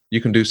more,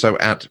 you can do so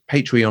at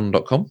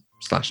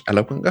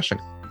patreon.com/eloquentgushing.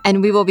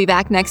 And we will be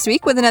back next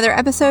week with another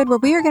episode where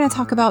we are going to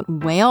talk about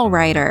Whale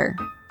Rider.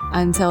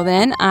 Until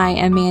then, I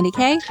am Mandy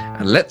Kay.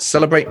 And let's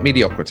celebrate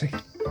mediocrity.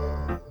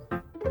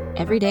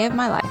 Every day of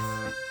my life.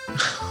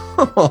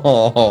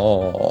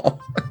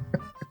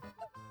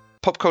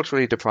 Pop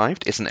Culturally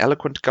Deprived is an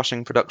Eloquent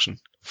Gushing production.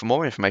 For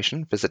more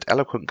information, visit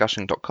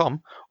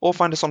eloquentgushing.com or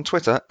find us on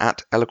Twitter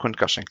at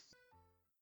eloquentgushing.